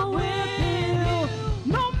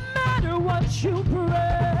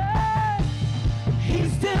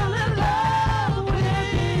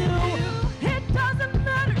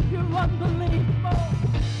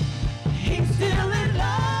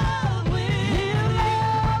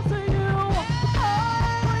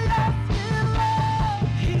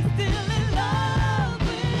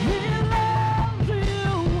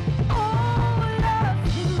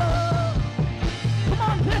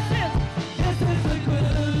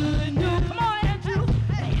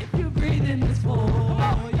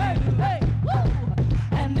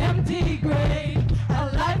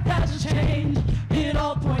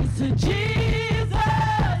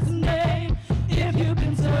 Jesus' name. If you've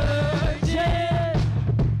been searching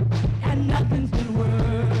and nothing's been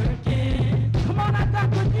working, come on, I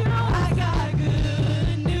got good news. I got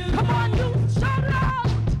good news. Come on, you shout it out.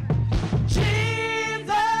 Jesus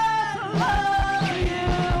loves you.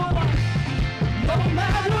 No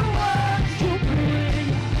matter what you bring,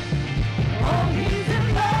 oh, he's in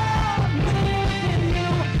love with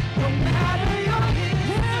you. No matter your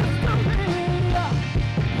history,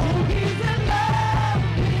 oh, he's in love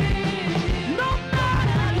with you. No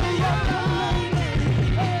matter your life,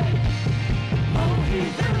 oh,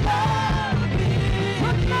 he's in love with you.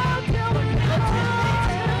 But now tell me, oh, he's in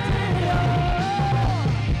love with you.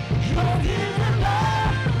 Oh, he's in love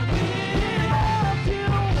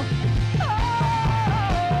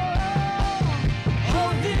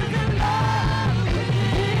with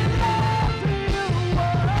you. He loves you.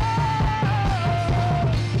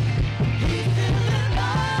 He's in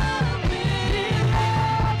love with you. He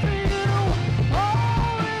loves you. Oh,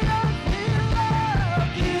 yes, he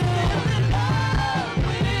loves you. He's in love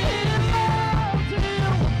with you. He loves you.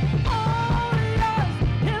 Oh, yes,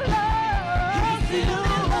 he loves you. He's in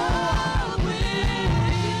love with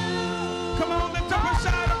you. Come on, lift up a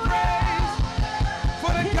shout of praise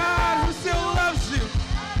for the God who still loves you,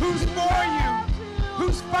 who's for you,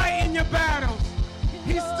 who's fighting your battles.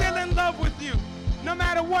 He's still in love with you. No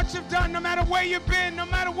matter what you've done, no matter where you've been, no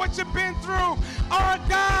matter what you've been through, our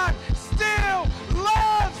God still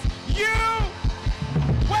loves you.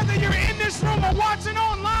 Whether you're in this room or watching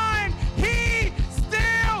online, He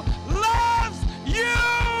still loves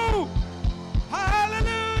you.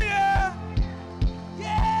 Hallelujah.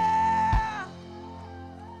 Yeah.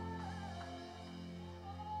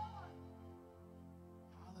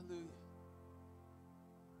 Hallelujah.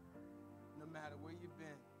 No matter where you've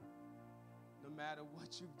been, no matter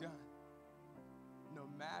what you've done, no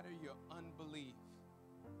matter your unbelief,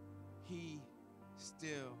 He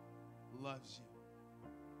still loves you.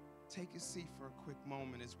 Take a seat for a quick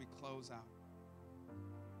moment as we close out.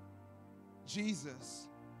 Jesus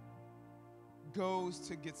goes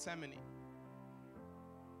to Gethsemane.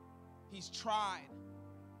 He's tried.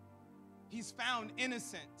 He's found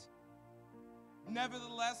innocent.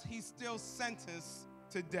 Nevertheless, he's still sentenced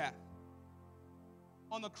to death.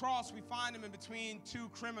 On the cross, we find him in between two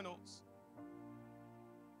criminals.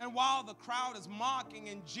 And while the crowd is mocking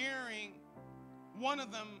and jeering, one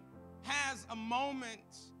of them has a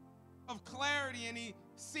moment of clarity, and he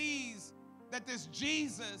sees that this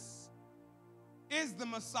Jesus is the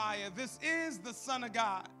Messiah. This is the Son of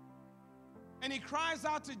God. And he cries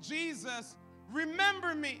out to Jesus,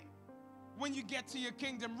 "Remember me when you get to your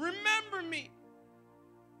kingdom. Remember me."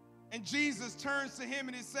 And Jesus turns to him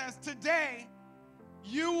and he says, "Today,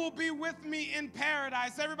 you will be with me in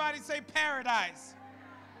paradise." Everybody say paradise.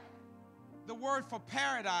 The word for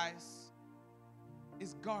paradise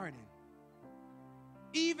is garden.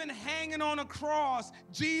 Even hanging on a cross,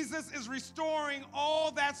 Jesus is restoring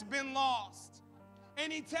all that's been lost.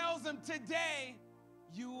 And he tells him, "Today,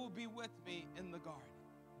 you will be with me in the garden."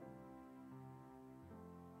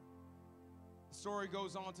 The story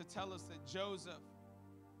goes on to tell us that Joseph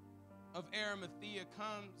of Arimathea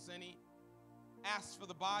comes and he asks for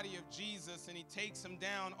the body of Jesus, and he takes him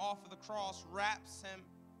down off of the cross, wraps him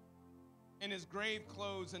in his grave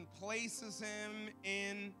clothes, and places him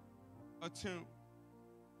in a tomb.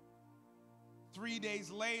 3 days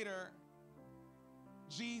later,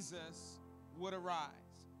 Jesus would arise.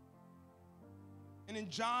 And in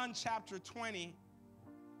John chapter 20,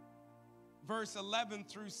 verse 11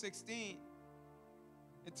 through 16,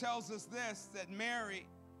 it tells us this, that Mary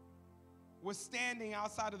was standing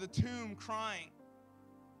outside of the tomb crying.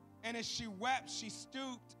 And as she wept, she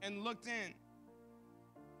stooped and looked in.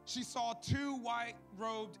 She saw two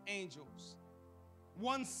white-robed angels,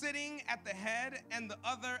 one sitting at the head and the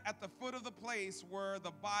other at the foot of the place where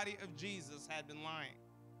the body of Jesus had been lying.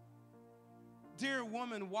 "Dear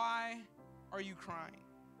woman, why are you crying?"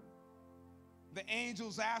 The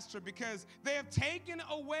angels asked her. "Because they have taken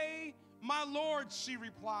away my Lord," she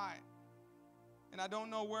replied, "and I don't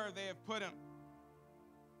know where they have put him."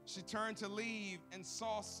 She turned to leave and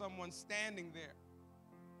saw someone standing there.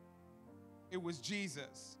 It was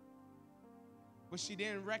Jesus, but she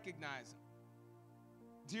didn't recognize him.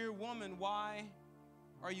 "Dear woman, why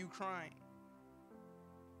are you crying?"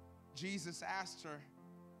 Jesus asked her,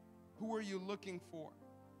 "Who are you looking for?"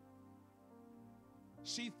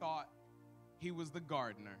 She thought he was the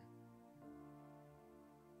gardener.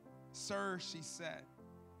 "Sir," she said,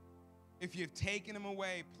 "if you have taken him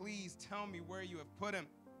away, please tell me where you have put him,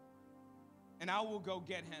 and I will go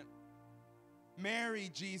get him." "Mary,"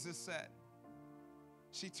 Jesus said.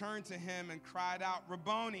 she turned to him and cried out,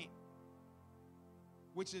 Rabboni,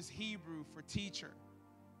 which is Hebrew for teacher.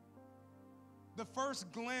 The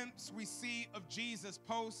first glimpse we see of Jesus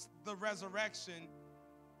post the resurrection,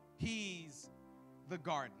 he's the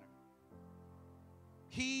gardener.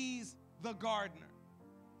 He's the gardener.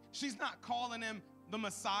 She's not calling him the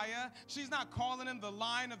Messiah. She's not calling him the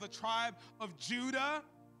Lion of the tribe of Judah.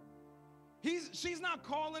 She's not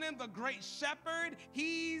calling him the great shepherd.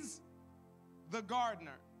 He's the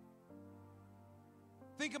gardener.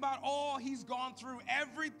 Think about all he's gone through,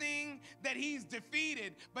 everything that he's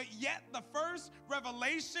defeated, but yet the first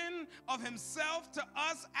revelation of himself to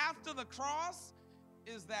us after the cross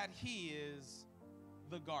is that he is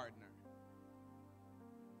the gardener.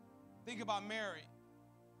 Think about Mary.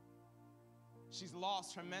 She's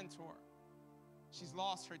lost her mentor. She's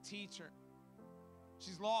lost her teacher.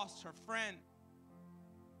 She's lost her friend.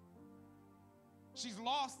 She's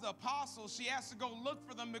lost the apostles. She has to go look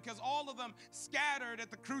for them because all of them scattered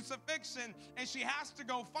at the crucifixion, and she has to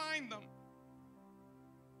go find them.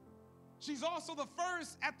 She's also the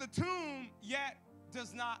first at the tomb, yet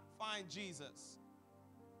does not find Jesus.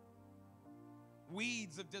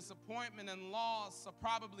 Weeds of disappointment and loss are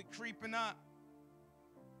probably creeping up.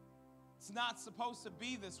 It's not supposed to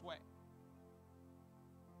be this way.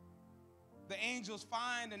 The angels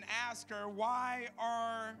find and ask her, why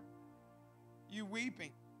are you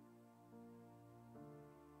weeping?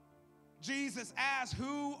 Jesus asks,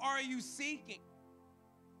 who are you seeking?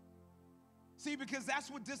 See, because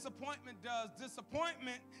that's what disappointment does.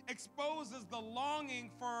 Disappointment exposes the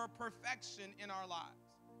longing for perfection in our lives.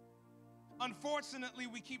 Unfortunately,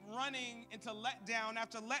 we keep running into letdown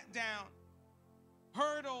after letdown.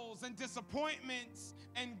 Hurdles and disappointments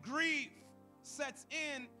and grief sets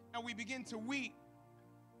in, and we begin to weep.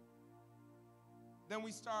 Then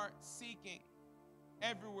we start seeking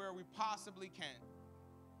everywhere we possibly can.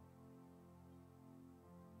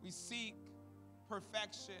 We seek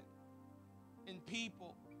perfection in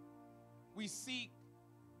people. We seek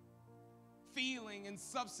feeling in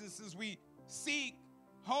substances. We seek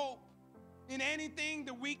hope in anything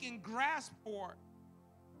that we can grasp for.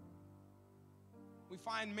 We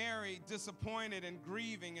find Mary disappointed and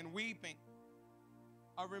grieving and weeping.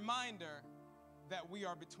 A reminder that we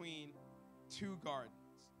are between two gardens.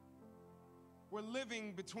 We're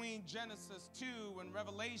living between Genesis 2 and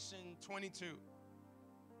Revelation 22.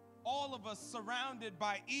 All of us surrounded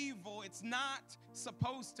by evil. It's not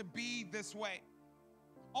supposed to be this way.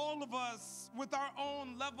 All of us with our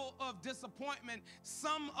own level of disappointment.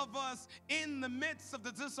 Some of us in the midst of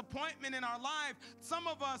the disappointment in our life. Some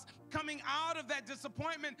of us coming out of that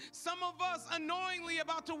disappointment. Some of us unknowingly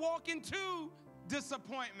about to walk into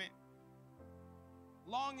disappointment.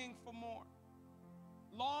 Longing for more.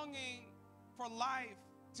 Longing for life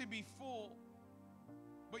to be full.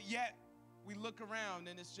 But yet we look around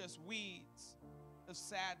and it's just weeds of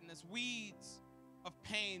sadness, weeds of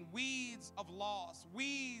pain, weeds of loss,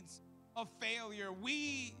 weeds of failure,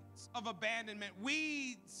 weeds of abandonment,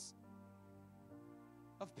 weeds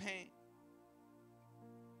of pain.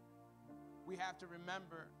 We have to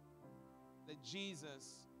remember that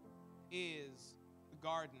Jesus is the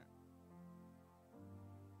gardener.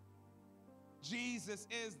 Jesus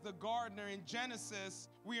is the gardener. In Genesis,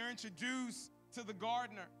 we are introduced to the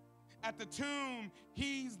gardener. At the tomb,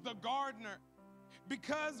 he's the gardener.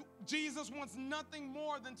 Because Jesus wants nothing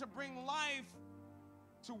more than to bring life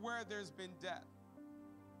to where there's been death.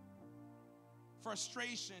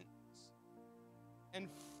 Frustrations and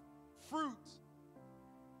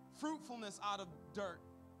fruitfulness out of dirt.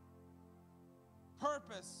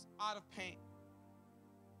 Purpose out of pain.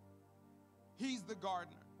 He's the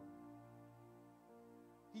gardener.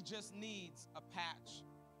 He just needs a patch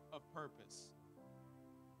of purpose.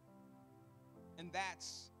 And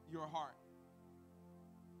that's your heart.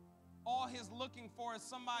 All he's looking for is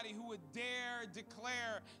somebody who would dare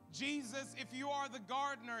declare, Jesus, if you are the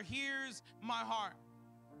gardener, here's my heart.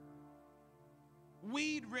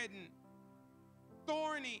 Weed-ridden,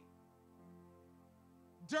 thorny,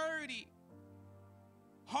 dirty,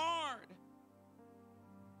 hard,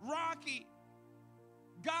 rocky.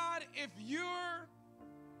 God, if you're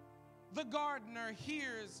the gardener,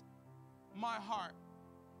 here's my heart.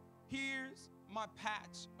 Here's my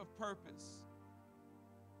patch of purpose.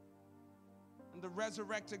 And the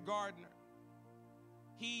resurrected gardener,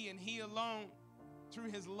 he and he alone, through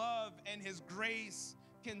his love and his grace,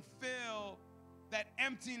 can fill that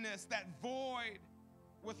emptiness, that void,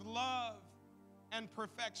 with love and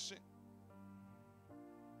perfection.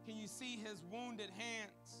 Can you see his wounded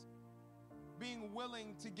hands being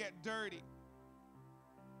willing to get dirty?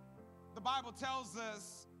 The Bible tells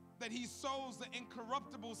us that he sows the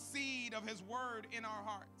incorruptible seed of his word in our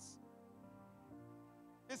hearts.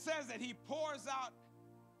 It says that he pours out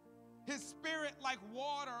his spirit like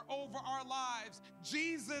water over our lives.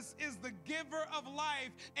 Jesus is the giver of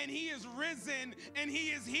life, and he is risen, and he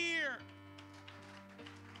is here.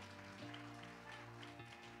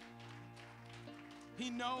 He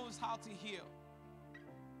knows how to heal.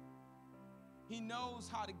 He knows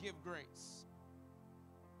how to give grace.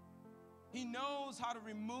 He knows how to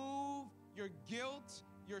remove your guilt,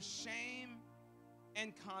 your shame,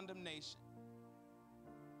 and condemnation.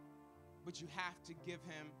 But you have to give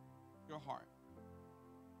him your heart.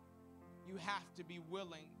 You have to be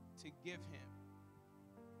willing to give him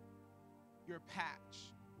your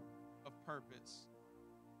patch of purpose.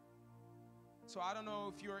 So I don't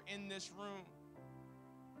know if you're in this room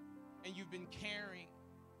and you've been carrying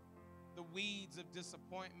the weeds of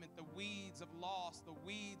disappointment, the weeds of loss, the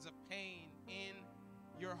weeds of pain in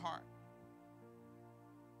your heart.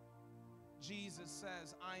 Jesus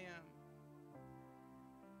says, I am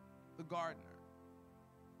the gardener.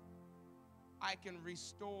 I can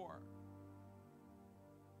restore.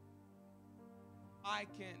 I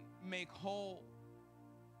can make whole.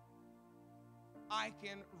 I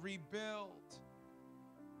can rebuild.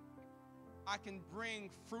 I can bring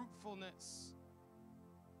fruitfulness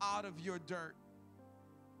out of your dirt.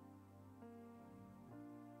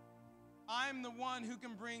 I'm the one who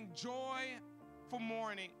can bring joy for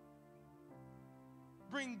mourning,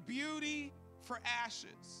 bring beauty for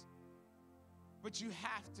ashes, but you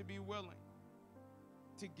have to be willing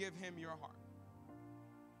to give him your heart.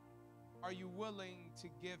 Are you willing to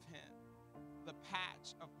give him the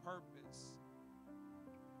patch of purpose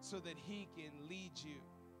so that he can lead you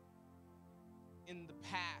in the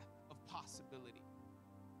path of possibility?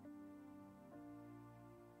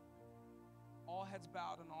 All heads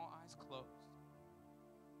bowed and all eyes closed.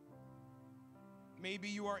 Maybe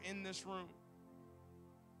you are in this room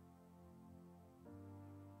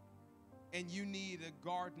and you need a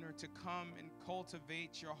gardener to come and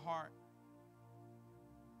cultivate your heart,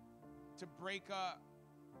 to break up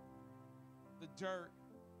the dirt,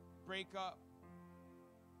 break up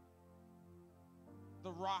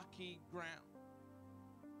the rocky ground.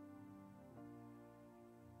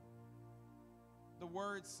 The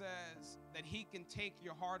word says that he can take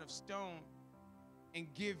your heart of stone and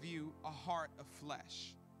give you a heart of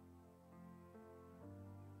flesh.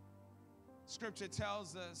 Scripture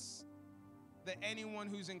tells us that anyone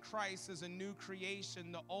who's in Christ is a new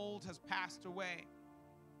creation. The old has passed away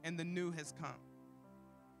and the new has come.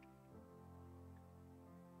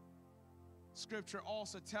 Scripture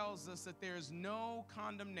also tells us that there is no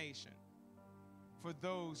condemnation for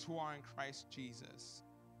those who are in Christ Jesus.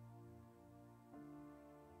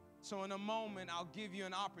 So in a moment, I'll give you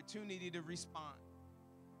an opportunity to respond.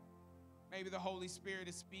 Maybe the Holy Spirit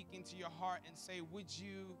is speaking to your heart and say, would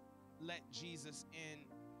you let Jesus in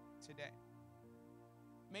today?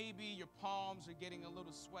 Maybe your palms are getting a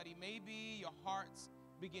little sweaty. Maybe your heart's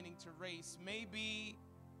beginning to race. Maybe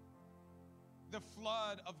the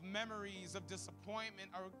flood of memories of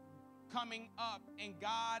disappointment are coming up, and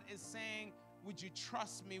God is saying, would you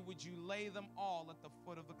trust me? Would you lay them all at the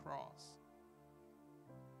foot of the cross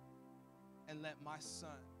and let my son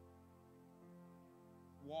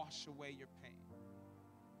wash away your pain,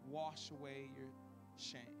 wash away your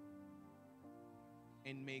shame,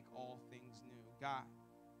 and make all things new? God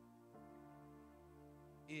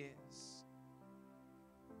is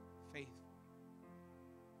faithful.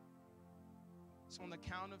 So on the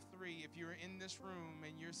count of 3, if you're in this room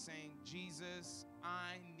and you're saying, Jesus,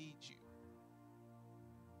 I need you.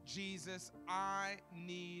 Jesus, I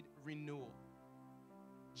need renewal.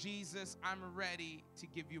 Jesus, I'm ready to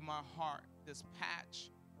give you my heart, this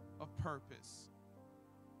patch of purpose.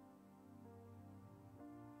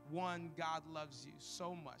 One, God loves you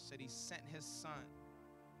so much that he sent his son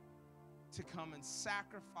to come and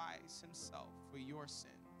sacrifice himself for your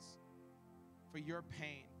sins, for your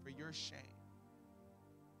pain, for your shame.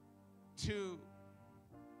 2,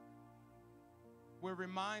 we're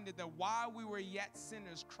reminded that while we were yet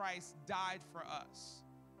sinners, Christ died for us.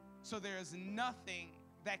 So there is nothing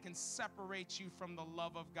that can separate you from the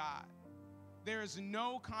love of God. There is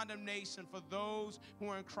no condemnation for those who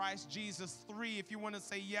are in Christ Jesus. 3, if you want to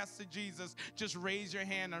say yes to Jesus, just raise your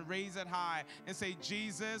hand and raise it high and say,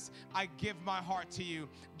 Jesus, I give my heart to you.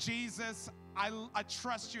 Jesus, I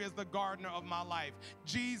trust you as the gardener of my life.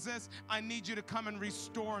 Jesus, I need you to come and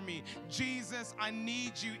restore me. Jesus, I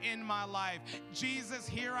need you in my life. Jesus,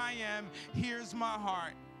 here I am. Here's my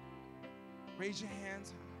heart. Raise your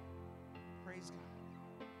hands high. Praise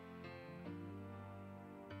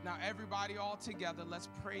God. Now, everybody all together, let's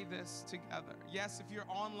pray this together. Yes, if you're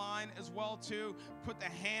online as well too, put the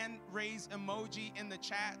hand raise emoji in the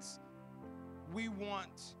chats. We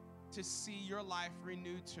want to see your life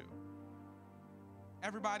renewed too.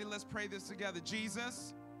 Everybody, let's pray this together.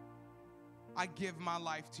 Jesus, I give my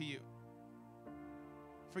life to you.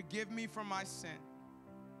 Forgive me for my sin.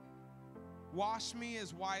 Wash me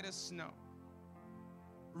as white as snow.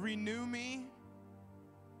 Renew me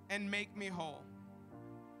and make me whole.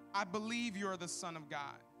 I believe you're the Son of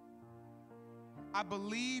God. I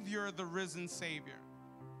believe you're the risen Savior.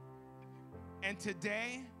 And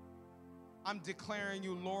today, I'm declaring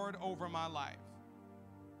you Lord over my life.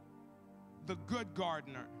 The good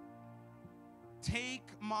gardener. Take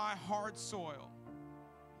my hard soil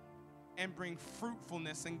and bring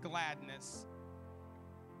fruitfulness and gladness.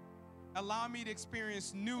 Allow me to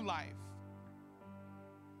experience new life.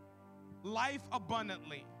 Life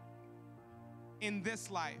abundantly in this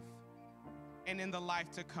life and in the life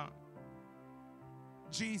to come.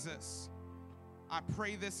 Jesus, I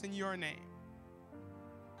pray this in your name.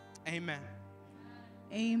 Amen.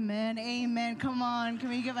 Amen, amen. Come on, can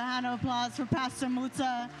we give a hand of applause for Pastor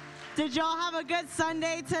Muta? Did y'all have a good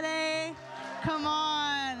Sunday today? Come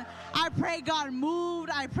on. I pray God moved.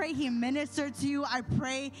 I pray he ministered to you. I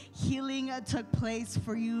pray healing took place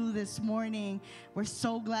for you this morning. We're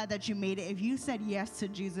so glad that you made it. If you said yes to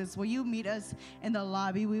Jesus, will you meet us in the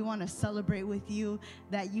lobby? We want to celebrate with you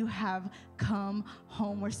that you have come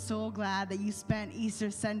home. We're so glad that you spent Easter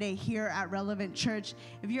Sunday here at Relevant Church.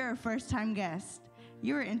 If you're a first-time guest,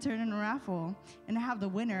 you're entered in a raffle, and I have the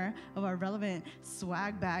winner of our Relevant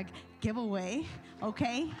swag bag giveaway,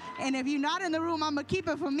 okay? And if you're not in the room, I'm gonna keep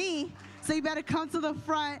it for me, so you better come to the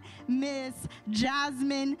front. Miss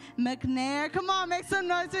Jasmine McNair. Come on, make some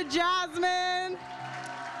noise for Jasmine.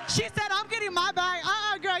 She said, I'm getting my bag.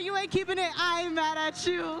 Girl, you ain't keeping it. I ain't mad at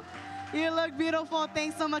you. You look beautiful.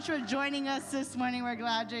 Thanks so much for joining us this morning. We're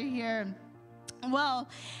glad you're here. Well,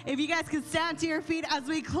 if you guys could stand to your feet as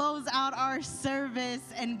we close out our service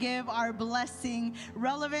and give our blessing.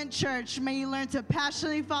 Relevant Church, may you learn to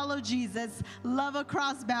passionately follow Jesus, love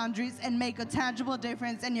across boundaries, and make a tangible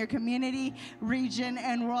difference in your community, region,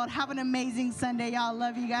 and world. Have an amazing Sunday, y'all.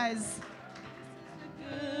 Love you guys.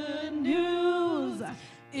 Good news.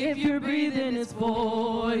 If you're breathing, it's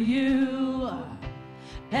for you.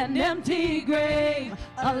 An empty grave,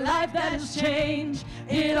 a life that has changed.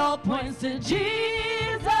 It all points to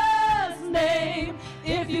Jesus' name.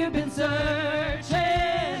 If you've been searching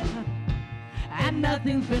and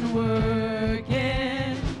nothing's been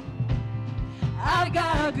working, I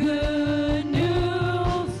got good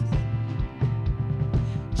news.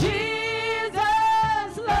 Jesus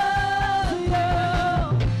loves you.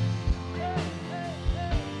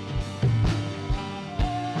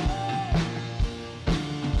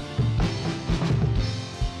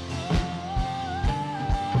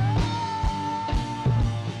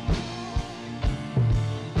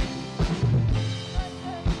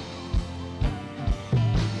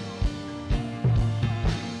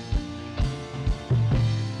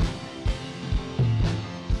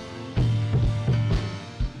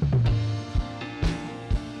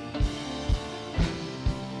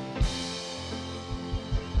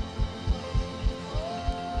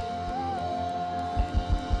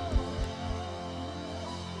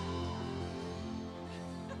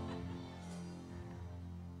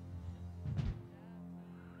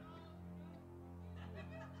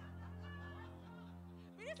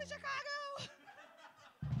 to Chicago.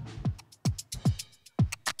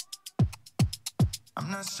 I'm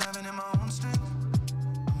not striving in my own strength,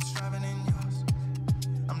 I'm striving in yours.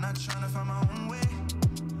 I'm not trying to find my own way,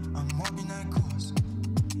 I'm walking that course.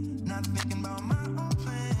 Not thinking about my own